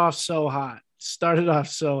started off so hot.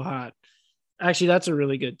 Actually, that's a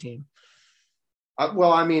really good team.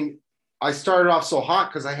 I started off so hot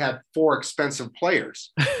because I had 4 expensive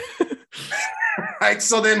players. Right.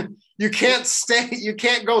 So then you can't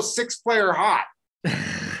go 6-player hot.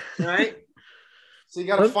 Right. So you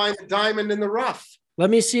got to find the diamond in the rough. Let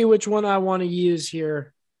me see which one I want to use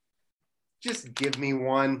here. Just give me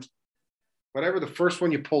one. Whatever the first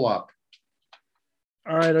one you pull up.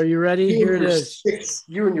 All right. Are you ready? Here it is.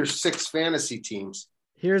 You and your 6 fantasy teams.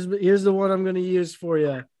 Here's the one I'm going to use for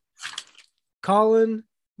you. Collin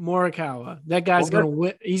Morikawa. That guy's going to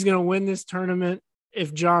win. He's going to win this tournament.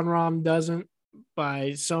 If Jon Rahm doesn't,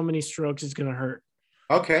 by so many strokes, it's going to hurt.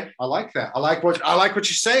 Okay. I like that. I like what you're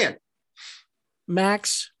saying.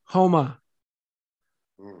 Max Homa.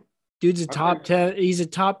 Mm. Dude's a top 10. He's a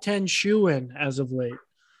top 10 shoe-in as of late.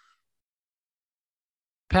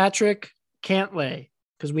 Patrick can't lay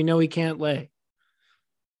because we know he can't lay.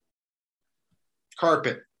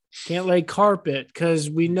 Carpet. Can't lay carpet because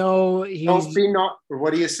we know he's. Don't be not.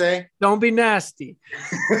 What do you say? Don't be nasty.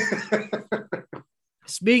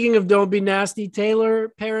 Speaking of don't be nasty, Taylor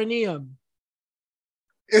Perineum.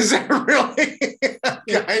 Is it really?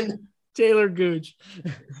 Kind? Taylor Gooch.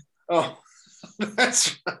 Oh,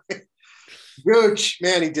 that's right. Gooch,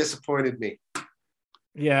 man, he disappointed me.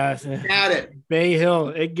 Yeah. Had it. Bay Hill,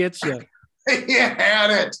 it gets you. He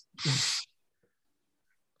had it.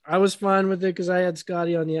 I was fine with it because I had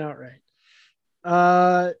Scotty on the outright.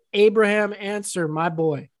 Abraham Answer, my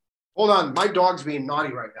boy. Hold on. My dog's being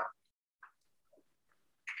naughty right now.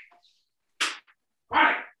 All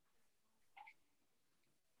right.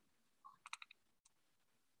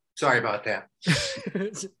 Sorry about that.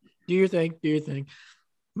 Do your thing. Do your thing.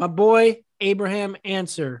 My boy, Abraham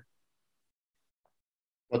Answer.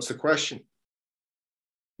 What's the question?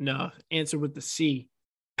 No, answer with the C.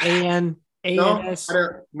 A-N. No, A-N-S.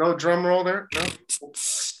 no drum roll there? No? All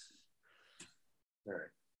right.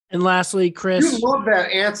 And lastly, Chris. You love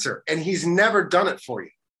that answer, and he's never done it for you.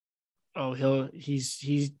 Oh, he's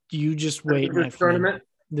you just wait, my friend. Tournament?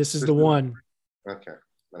 This is the one. Okay,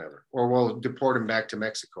 whatever. Or we'll deport him back to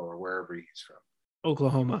Mexico or wherever he's from.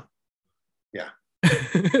 Oklahoma. Yeah.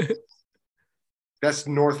 That's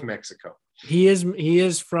North Mexico. He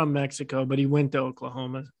is from Mexico, but he went to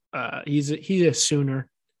Oklahoma. He's a Sooner.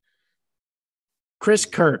 Chris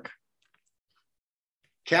Kirk.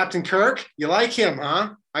 Captain Kirk, you like him,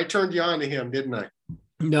 huh? I turned you on to him, didn't I?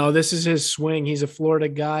 No, this is his swing. He's a Florida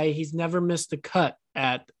guy. He's never missed a cut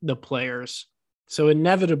at the Players. So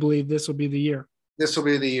inevitably, this will be the year. This will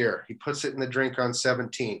be the year. He puts it in the drink on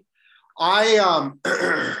 17. I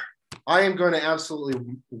am going to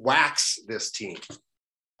absolutely wax this team.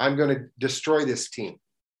 I'm going to destroy this team.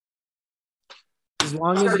 As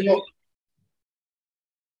long as you...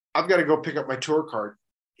 I've got to go pick up my tour card,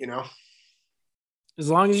 you know. As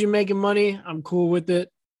long as you're making money, I'm cool with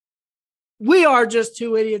it. We are just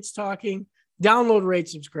two idiots talking. Download, rate,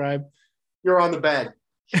 subscribe. You're on the bag.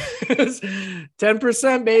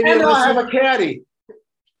 10%, baby. And I have a caddy.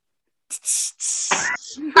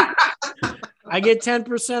 I get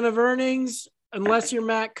 10% of earnings unless you're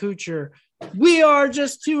Matt Kuchar. We are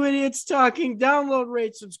just two idiots talking. Download,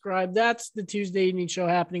 rate, subscribe. That's the Tuesday evening show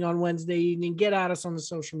happening on Wednesday evening. Get at us on the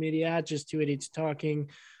social media at Just Two Idiots Talking.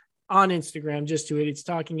 On Instagram, Just Two Idiots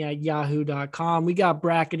Talking at yahoo.com. We got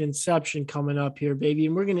bracket inception coming up here, baby.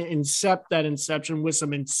 And we're going to incept that inception with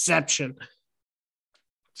some inception.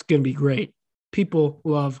 It's going to be great. People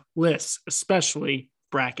love lists, especially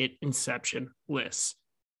bracket inception lists.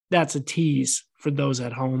 That's a tease for those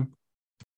at home.